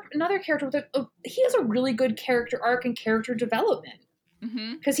he's another character with he has a really good character arc and character development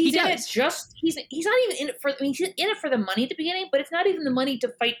Mhm. because he's He in it does. he's not even in it for he's in it for the money at the beginning, but it's not even the money to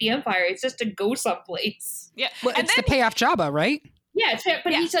fight the Empire. It's just to go someplace. Yeah. Well, and it's then to pay off Jabba, right? Yeah,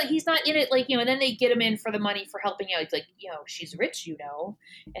 but Yeah. he's not in it like and then they get him in for the money for helping out. It's like she's rich,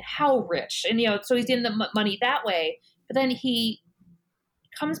 and how rich, and so he's in the money that way. But then he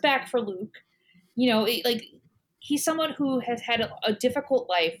comes back for Luke. He's someone who has had a difficult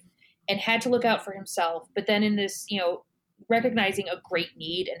life and had to look out for himself. But then in this, recognizing a great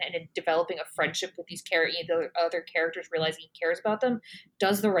need and developing a friendship with these other characters, realizing he cares about them,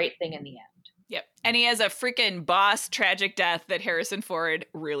 does the right thing in the end. Yep. And he has a freaking boss tragic death that Harrison Ford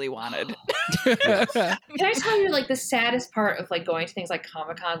really wanted. Can I tell you, the saddest part of going to things like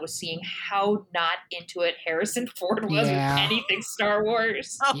Comic-Con was seeing how not into it Harrison Ford was Yeah. with anything Star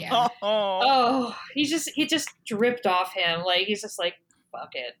Wars. Yeah. Oh, he just dripped off him. He's just like,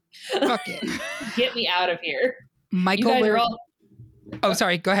 fuck it. Fuck it. Get me out of here. You Michael, guys are all. oh,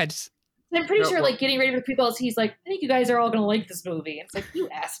 sorry. Go ahead. I'm pretty No, sure, well- getting ready for the prequels, he's like, I think you guys are all going to like this movie. It's like, you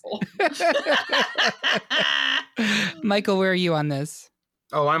asshole. Michael, where are you on this?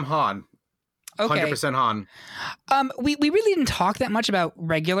 Oh, I'm Han. Okay. 100% Han. We really didn't talk that much about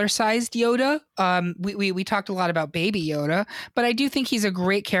regular sized Yoda. We talked a lot about baby Yoda, but I do think he's a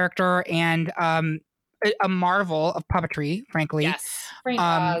great character and a marvel of puppetry, frankly. Yes. Frank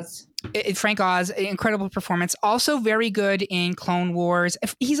Um, Oz. Frank Oz, incredible performance. Also very good in Clone Wars.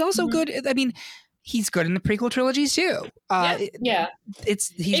 He's also Mhm. good. I mean, he's good in the prequel trilogies too. Yeah.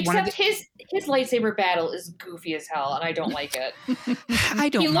 He's one of Except the. his lightsaber battle is goofy as hell, and I don't like it. I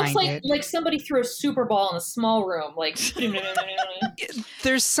don't He looks mind it. like somebody threw a Super Ball in a small room.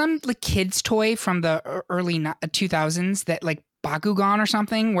 There's some kids toy from the early 2000s that Bakugan or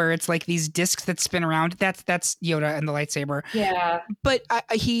something, where it's these discs that spin around. That's Yoda and the lightsaber. Yeah. But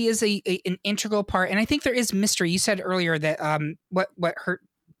he is an integral part, and I think there is mystery. You said earlier that what hurt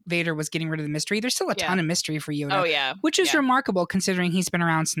Vader was getting rid of the mystery. There's still a ton of mystery for Yoda. Oh, yeah. Which is Yeah. remarkable considering he's been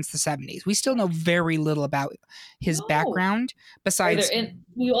around since the 70s. We still know very little about his No. background besides. And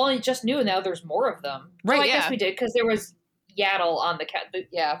we only just knew, and now there's more of them. Right, Oh, I yeah. guess we did, because there was Yaddle on the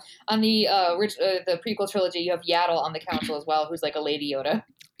on the prequel trilogy. You have Yaddle on the council as well, who's like a Lady Yoda.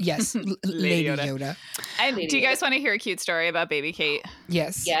 Yes, Lady Lady Yoda. Yoda. And Lady do you guys Yoda. want to hear a cute story about baby Kate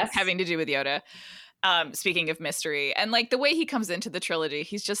Yes. Yes. having to do with Yoda? Speaking of mystery and the way he comes into the trilogy,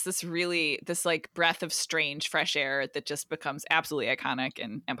 he's just this breath of strange fresh air that just becomes absolutely iconic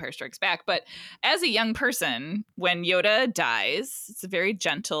in Empire Strikes Back. But as a young person, when Yoda dies, it's a very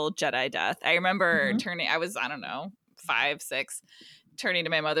gentle Jedi death. I remember I was, I don't know, 5, 6, turning to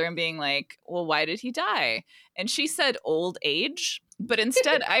my mother and being like, well, why did he die? And she said old age, but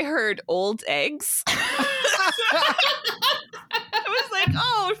instead I heard old eggs. I was like,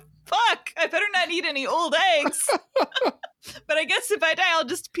 oh, fuck, I better not eat any old eggs. But I guess if I die, I'll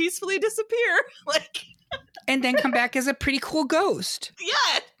just peacefully disappear. And then come back as a pretty cool ghost.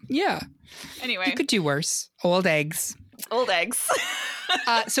 Yeah. Yeah. Anyway, You could do worse. Old eggs. old eggs.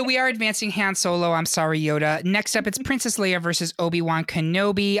 So we are advancing Han Solo. I'm sorry, Yoda. Next up, it's Princess Leia versus Obi-Wan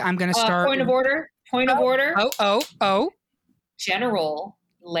Kenobi. I'm going to start. Point of order. Oh. General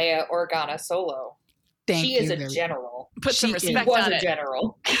Leia Organa Solo. Thank She you. is a very- general. Put some She is- She respect was on a it.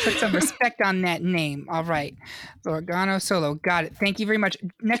 general. Put some respect on that name. All right. Organa Solo. Got it. Thank you very much.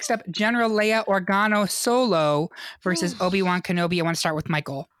 Next up, General Leia Organa Solo versus Obi-Wan Kenobi. I want to start with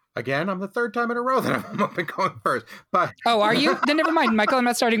Michael. Again, I'm the third time in a row that I'm up and going first. But Oh, are you? Then never mind, Michael. I'm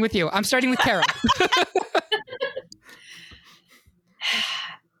not starting with you. I'm starting with Kara.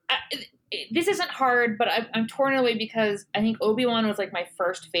 This isn't hard, but I'm torn away because I think Obi-Wan was my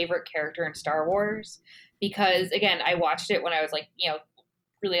first favorite character in Star Wars. Because again, I watched it when I was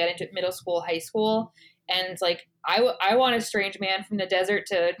really got into middle school, high school. And it's like, I want a strange man from the desert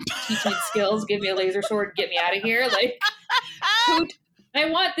to teach me skills, give me a laser sword, get me out of here. Like, I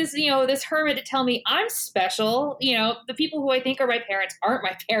want this, this hermit to tell me I'm special. The people who I think are my parents aren't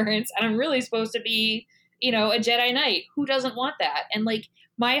my parents. And I'm really supposed to be, a Jedi Knight. Who doesn't want that? And like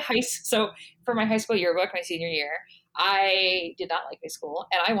so for my high school yearbook, my senior year, I did not like high school.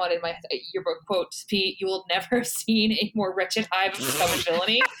 And I wanted my yearbook quote to be, "You will never have seen a more wretched hive of scum and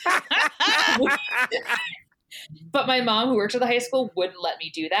villainy." But my mom, who works at the high school, wouldn't let me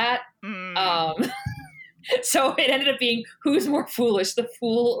do that. So it ended up being, who's more foolish, the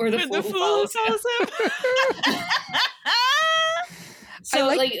fool or the fool who follows him?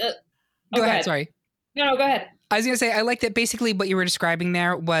 So go ahead. Sorry. No, go ahead. I was going to say, I like that basically what you were describing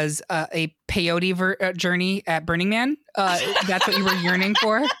there was a peyote journey at Burning Man. That's what you were yearning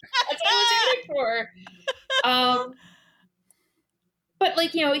for? That's what I was yearning for. But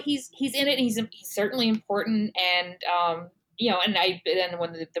like, he's in it. And he's certainly important. And, and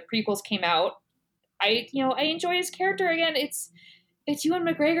when the prequels came out, I enjoy his character again. It's Ewan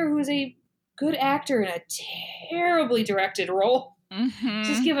McGregor, who is a good actor in a terribly directed role. Mm-hmm.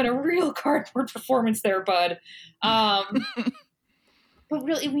 Just given a real cardboard performance there, bud. But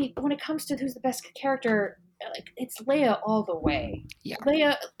really, when it comes to who's the best character, like, it's Leia all the way. Yeah.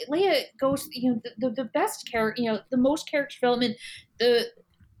 Leia goes, the best character, the most character development.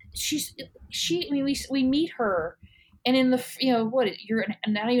 We meet her. And in the, you're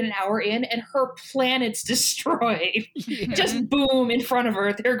not even an hour in, and her planet's destroyed. Yeah. Just boom, in front of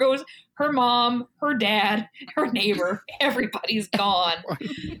her. There goes her mom, her dad, her neighbor. Everybody's gone.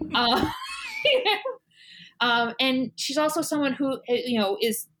 And she's also someone who,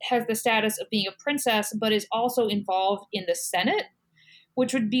 has the status of being a princess, but is also involved in the Senate,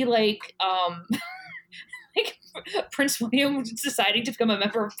 which would be like Prince William deciding to become a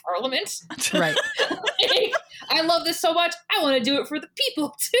member of Parliament. Right. I love this so much. I want to do it for the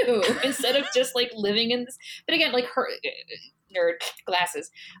people too, instead of just like living in this. But again, like her nerd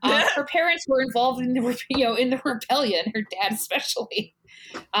glasses. Her parents were involved in the rebellion. Her dad especially.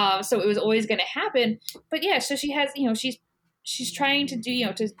 So it was always going to happen. But yeah, so she has, she's trying to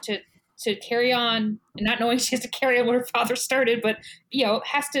do, to carry on, and not knowing she has to carry on what her father started, but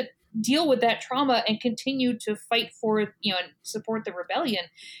has to deal with that trauma and continue to fight for, and support the rebellion,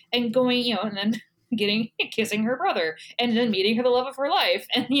 and going, and then kissing her brother, and then meeting her the love of her life,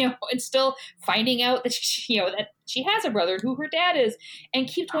 and and still finding out that that she has a brother who her dad is, and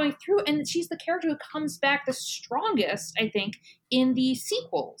keeps going through. And she's the character who comes back the strongest, I think, in the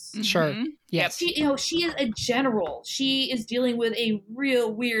sequels. Sure. Mm-hmm. Yes. She is a general. She is dealing with a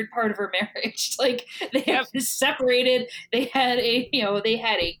real weird part of her marriage. Like, they have separated. They had a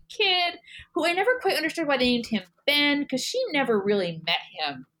kid who I never quite understood why they named him Ben, because she never really met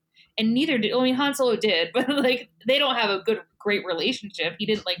him. And neither did, Han Solo did, but like, they don't have a great relationship. He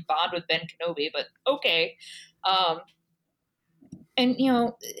didn't like bond with Ben Kenobi, but okay. And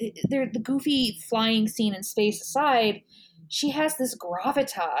the goofy flying scene in space aside, she has this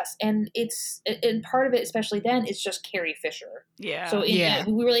gravitas, and part of it, especially then, is just Carrie Fisher. Yeah. So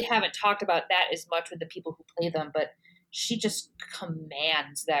we really haven't talked about that as much with the people who play them, but she just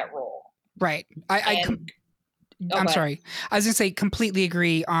commands that role. Right. I'm sorry. I was going to say, completely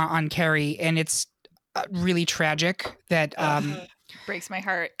agree on Carrie, and it's really tragic that breaks my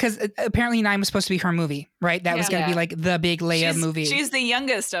heart, because apparently 9 was supposed to be her movie, right? That was going to be like the big Leia movie. She's the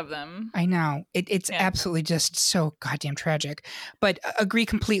youngest of them. I know. It's absolutely just so goddamn tragic. But agree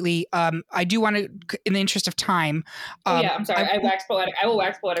completely. I do want to, in the interest of time. I'm sorry. I will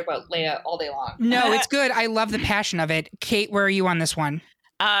wax poetic about Leia all day long. No, it's good. I love the passion of it. Kate, where are you on this one?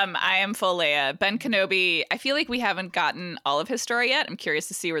 I am full Leia. Ben Kenobi, I feel like we haven't gotten all of his story yet. I'm curious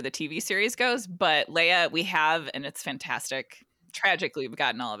to see where the TV series goes, but Leia we have, and it's fantastic. Tragically, we've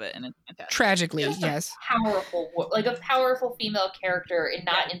gotten all of it, and it's fantastic. Tragically, yes. A powerful female character, and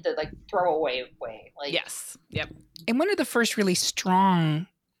not in the like throwaway way. Like, yes, yep. And one of the first really strong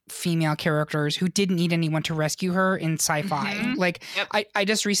female characters who didn't need anyone to rescue her in sci-fi. Mm-hmm. Like, yep. I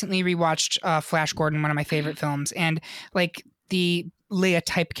just recently rewatched Flash Gordon, one of my favorite films, and like the Leia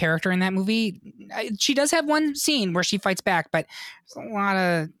type character in that movie, she does have one scene where she fights back, but there's a lot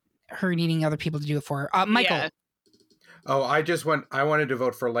of her needing other people to do it for her. Michael. Yeah. Oh, I wanted to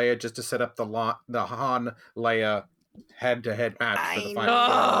vote for Leia just to set up the Han Leia head-to-head match for the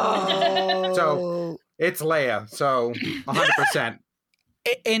final. So it's Leia. So 100%.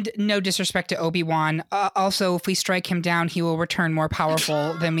 And no disrespect to Obi-Wan. Also, if we strike him down, he will return more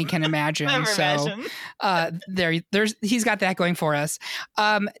powerful than we can imagine. He's got that going for us.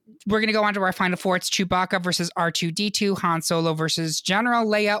 We're going to go on to our final four. It's Chewbacca versus R2-D2, Han Solo versus General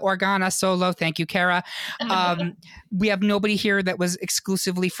Leia Organa Solo. Thank you, Kara. We have nobody here that was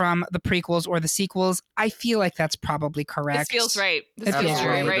exclusively from the prequels or the sequels. I feel like that's probably correct. This feels right. This feels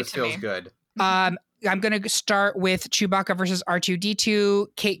right. This feels good. I'm going to start with Chewbacca versus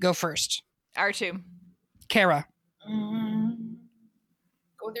R2-D2. Kate, go first. R2. Kara.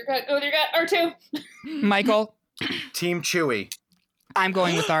 Go with your gut. R2. Michael. Team Chewie. I'm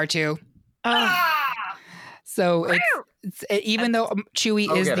going with R2. So it's even though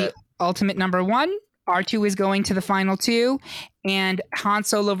Chewie is the ultimate number one, R2 is going to the final two. And Han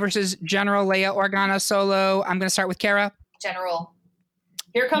Solo versus General Leia Organa Solo. I'm going to start with Kara. General.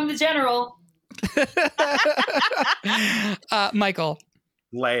 Here come the general. Michael.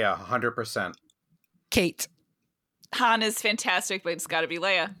 Leia, 100%. Kate. Han is fantastic, but it's got to be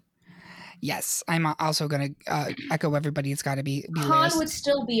Leia. Yes, I'm also going to echo everybody. It's got to be Han Leia. would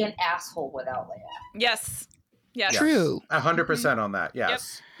still be an asshole without Leia. Yes. True. 100% on that.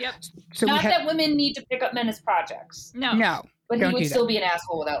 Yes. Yep. So Not that women need to pick up men as projects. No. But he don't would do still that. be an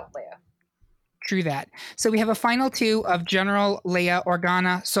asshole without Leia. True that. So we have a final two of General Leia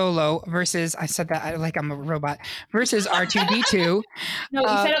Organa Solo versus, I said that like I'm a robot, versus R2-D2. No, you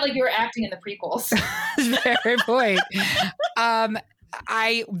said it like you were acting in the prequels. Fair point.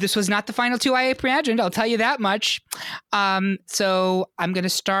 This was not the final two I imagined, I'll tell you that much. So I'm going to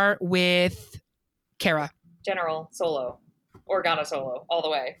start with Kara. General Solo. Organa Solo. All the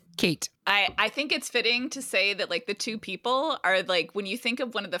way. Kate. I think it's fitting to say that like the two people are like, when you think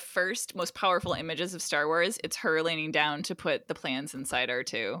of one of the first most powerful images of Star Wars, it's her leaning down to put the plans inside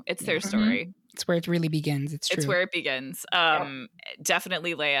R2. It's their story. It's where it really begins. It's true. It's where it begins.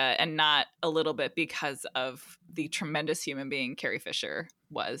 Definitely Leia, and not a little bit because of the tremendous human being Carrie Fisher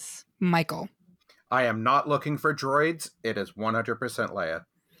was. Michael. I am not looking for droids. It is 100% Leia.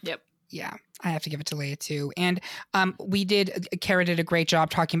 Yep. Yeah, I have to give it to Leia too. And Kara did a great job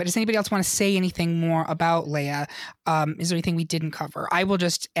talking, but does anybody else want to say anything more about Leia? Is there anything we didn't cover? I will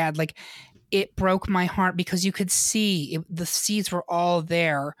just add, like, it broke my heart because you could see the seeds were all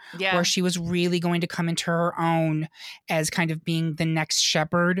there where she was really going to come into her own as kind of being the next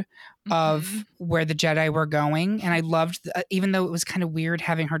shepherd of where the Jedi were going. And I loved, even though it was kind of weird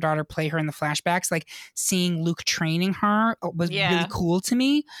having her daughter play her in the flashbacks, like seeing Luke training her was really cool to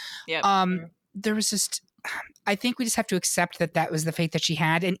me. There was just, I think we just have to accept that was the fate that she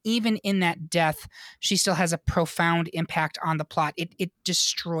had. And even in that death, she still has a profound impact on the plot. It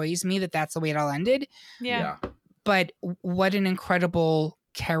destroys me that that's the way it all ended. Yeah. But what an incredible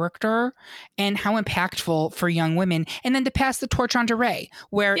character and how impactful for young women. And then to pass the torch on to Rey,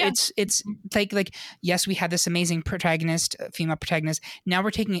 where it's like, yes, we had this amazing protagonist, female protagonist. Now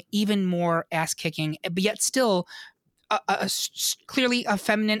we're taking it even more ass kicking, but yet still clearly a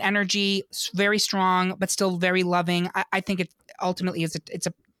feminine energy, very strong, but still very loving. I think it ultimately it's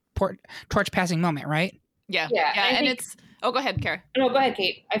a torch passing moment, right? Yeah. And it's, go ahead, Kara. No, go ahead,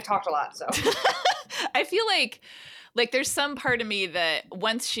 Kate. I've talked a lot, so. I feel like there's some part of me that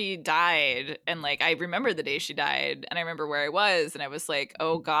once she died, and like I remember the day she died, and I remember where I was, and I was like,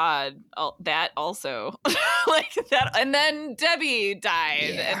 oh God, that also like that, and then Debbie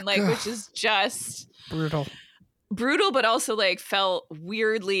died, and like, which is just brutal, but also like felt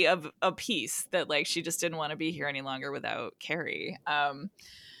weirdly of a piece that like she just didn't want to be here any longer without Carrie.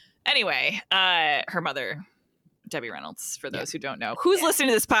 Anyway, her mother, Debbie Reynolds, for those who don't know, who's listening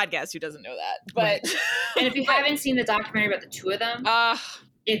to this podcast who doesn't know that, but and if you haven't seen the documentary about the two of them,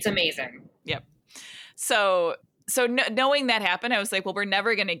 it's amazing. Yep. So knowing that happened, I was like, well,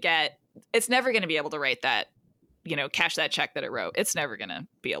 it's never going to be able to write that, cash that check that it wrote. It's never going to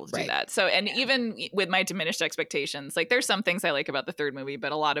be able to do that. So, and even with my diminished expectations, like there's some things I like about the third movie,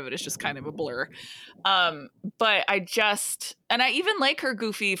 but a lot of it is just kind of a blur. But I even like her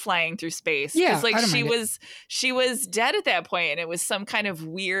goofy flying through space. Yeah, like she was dead at that point, and it was some kind of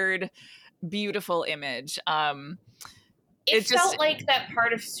weird, beautiful image. It felt like that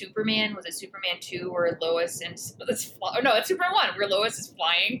part of Superman, was it Superman 2 where Lois it's Superman 1 where Lois is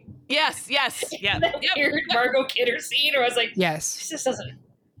flying. Yes. Yeah. That weird Margot Kidder scene where I was like, yes, this just doesn't.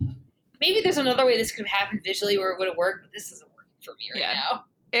 Maybe there's another way this could have happened visually where it would have worked, but this isn't working for me right now.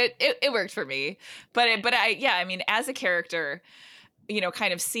 It worked for me, but I mean, as a character,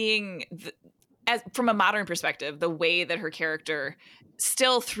 kind of seeing as from a modern perspective, the way that her character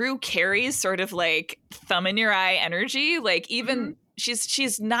still through Carrie's sort of like thumb in your eye energy, like even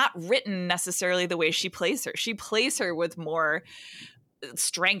she's not written necessarily the way she plays her. She plays her with more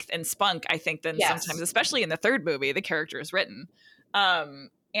strength and spunk, I think, than Yes. sometimes, especially in the third movie, the character is written.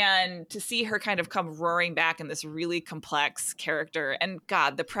 And to see her kind of come roaring back in this really complex character, and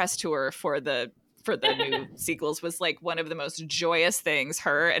God, the press tour for the new sequels was like one of the most joyous things.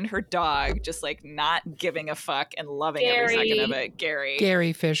 Her and her dog just like not giving a fuck and loving every second of it.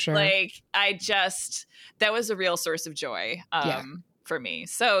 Gary Fisher. Like, that was a real source of joy for me.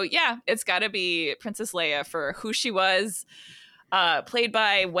 So yeah, it's got to be Princess Leia for who she was, played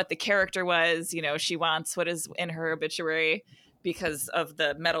by what the character was. You know, she wants what is in her obituary because of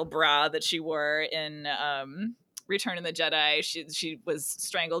the metal bra that she wore in Return of the Jedi. She was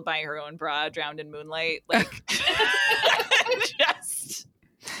strangled by her own bra, drowned in moonlight. Like,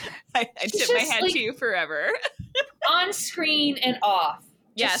 I tip my hat to you forever. On screen and off.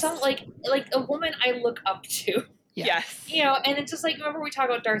 Yes. Just like a woman I look up to. Yeah. Yes. You know, and it's just like, remember we talked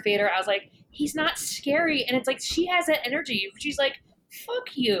about Darth Vader? I was like, he's not scary. And it's like, she has that energy. She's like,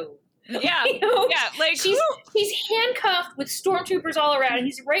 fuck you. Yeah. You know? Yeah. Like, he's handcuffed with stormtroopers all around. And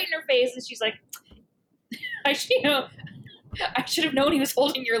he's right in her face. And she's like, I should have known he was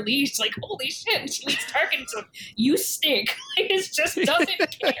holding your leash. Like, holy shit. And she leads Tarkin to, you stink. Like, it just doesn't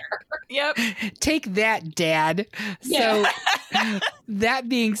care. Yep. Take that, Dad. Yeah. So that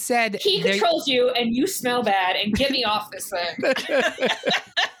being said, He controls you and you smell bad and get me off this thing.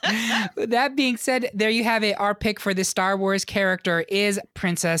 That being said, there you have it. Our pick for the Star Wars character is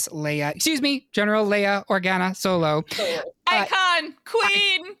Princess Leia. Excuse me, General Leia Organa Solo. Icon,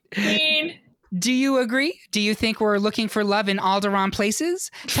 queen. Do you agree? Do you think we're looking for love in Alderaan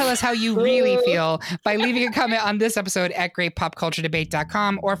places? Tell us how you really feel by leaving a comment on this episode at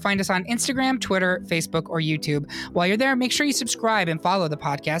greatpopculturedebate.com or find us on Instagram, Twitter, Facebook, or YouTube. While you're there, make sure you subscribe and follow the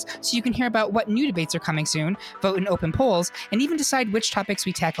podcast so you can hear about what new debates are coming soon, vote in open polls, and even decide which topics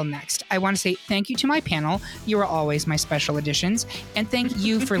we tackle next. I want to say thank you to my panel. You are always my special additions. And thank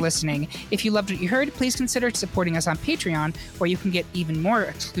you for listening. If you loved what you heard, please consider supporting us on Patreon, where you can get even more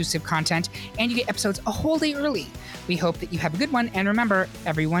exclusive content and you get episodes a whole day early. We hope that you have a good one, and remember,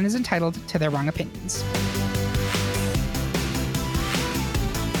 everyone is entitled to their wrong opinions.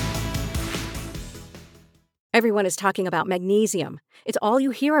 Everyone is talking about magnesium. It's all you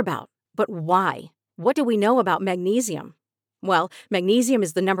hear about. But why? What do we know about magnesium? Well, magnesium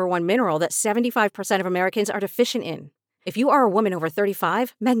is the #1 mineral that 75% of Americans are deficient in. If you are a woman over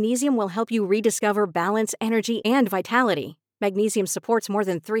 35, magnesium will help you rediscover balance, energy, and vitality. Magnesium supports more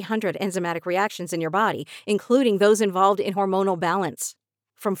than 300 enzymatic reactions in your body, including those involved in hormonal balance.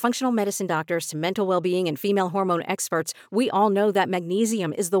 From functional medicine doctors to mental well-being and female hormone experts, we all know that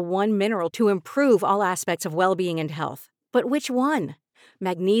magnesium is the one mineral to improve all aspects of well-being and health. But which one?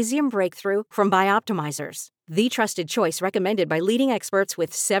 Magnesium Breakthrough from Bioptimizers, the trusted choice recommended by leading experts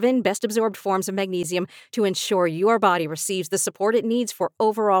with 7 best-absorbed forms of magnesium to ensure your body receives the support it needs for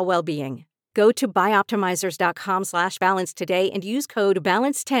overall well-being. Go to bioptimizers.com/balance today and use code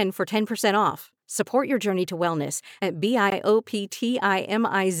BALANCE10 for 10% off. Support your journey to wellness at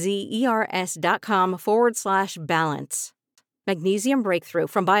bioptimizers.com/balance. Magnesium Breakthrough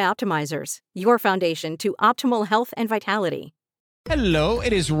from Bioptimizers, your foundation to optimal health and vitality. Hello,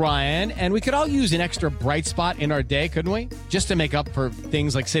 it is Ryan, and we could all use an extra bright spot in our day, couldn't we? Just to make up for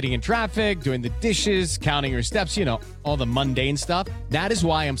things like sitting in traffic, doing the dishes, counting your steps, all the mundane stuff. That is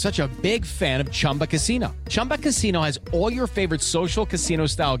why I'm such a big fan of Chumba Casino. Chumba Casino has all your favorite social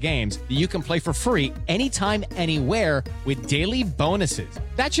casino-style games that you can play for free anytime, anywhere with daily bonuses.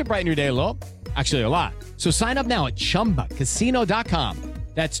 That should brighten your day a little. Actually, a lot. So sign up now at ChumbaCasino.com.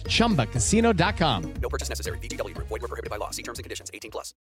 That's ChumbaCasino.com. No purchase necessary. VGW Group. Void where prohibited by law. See terms and conditions. 18+.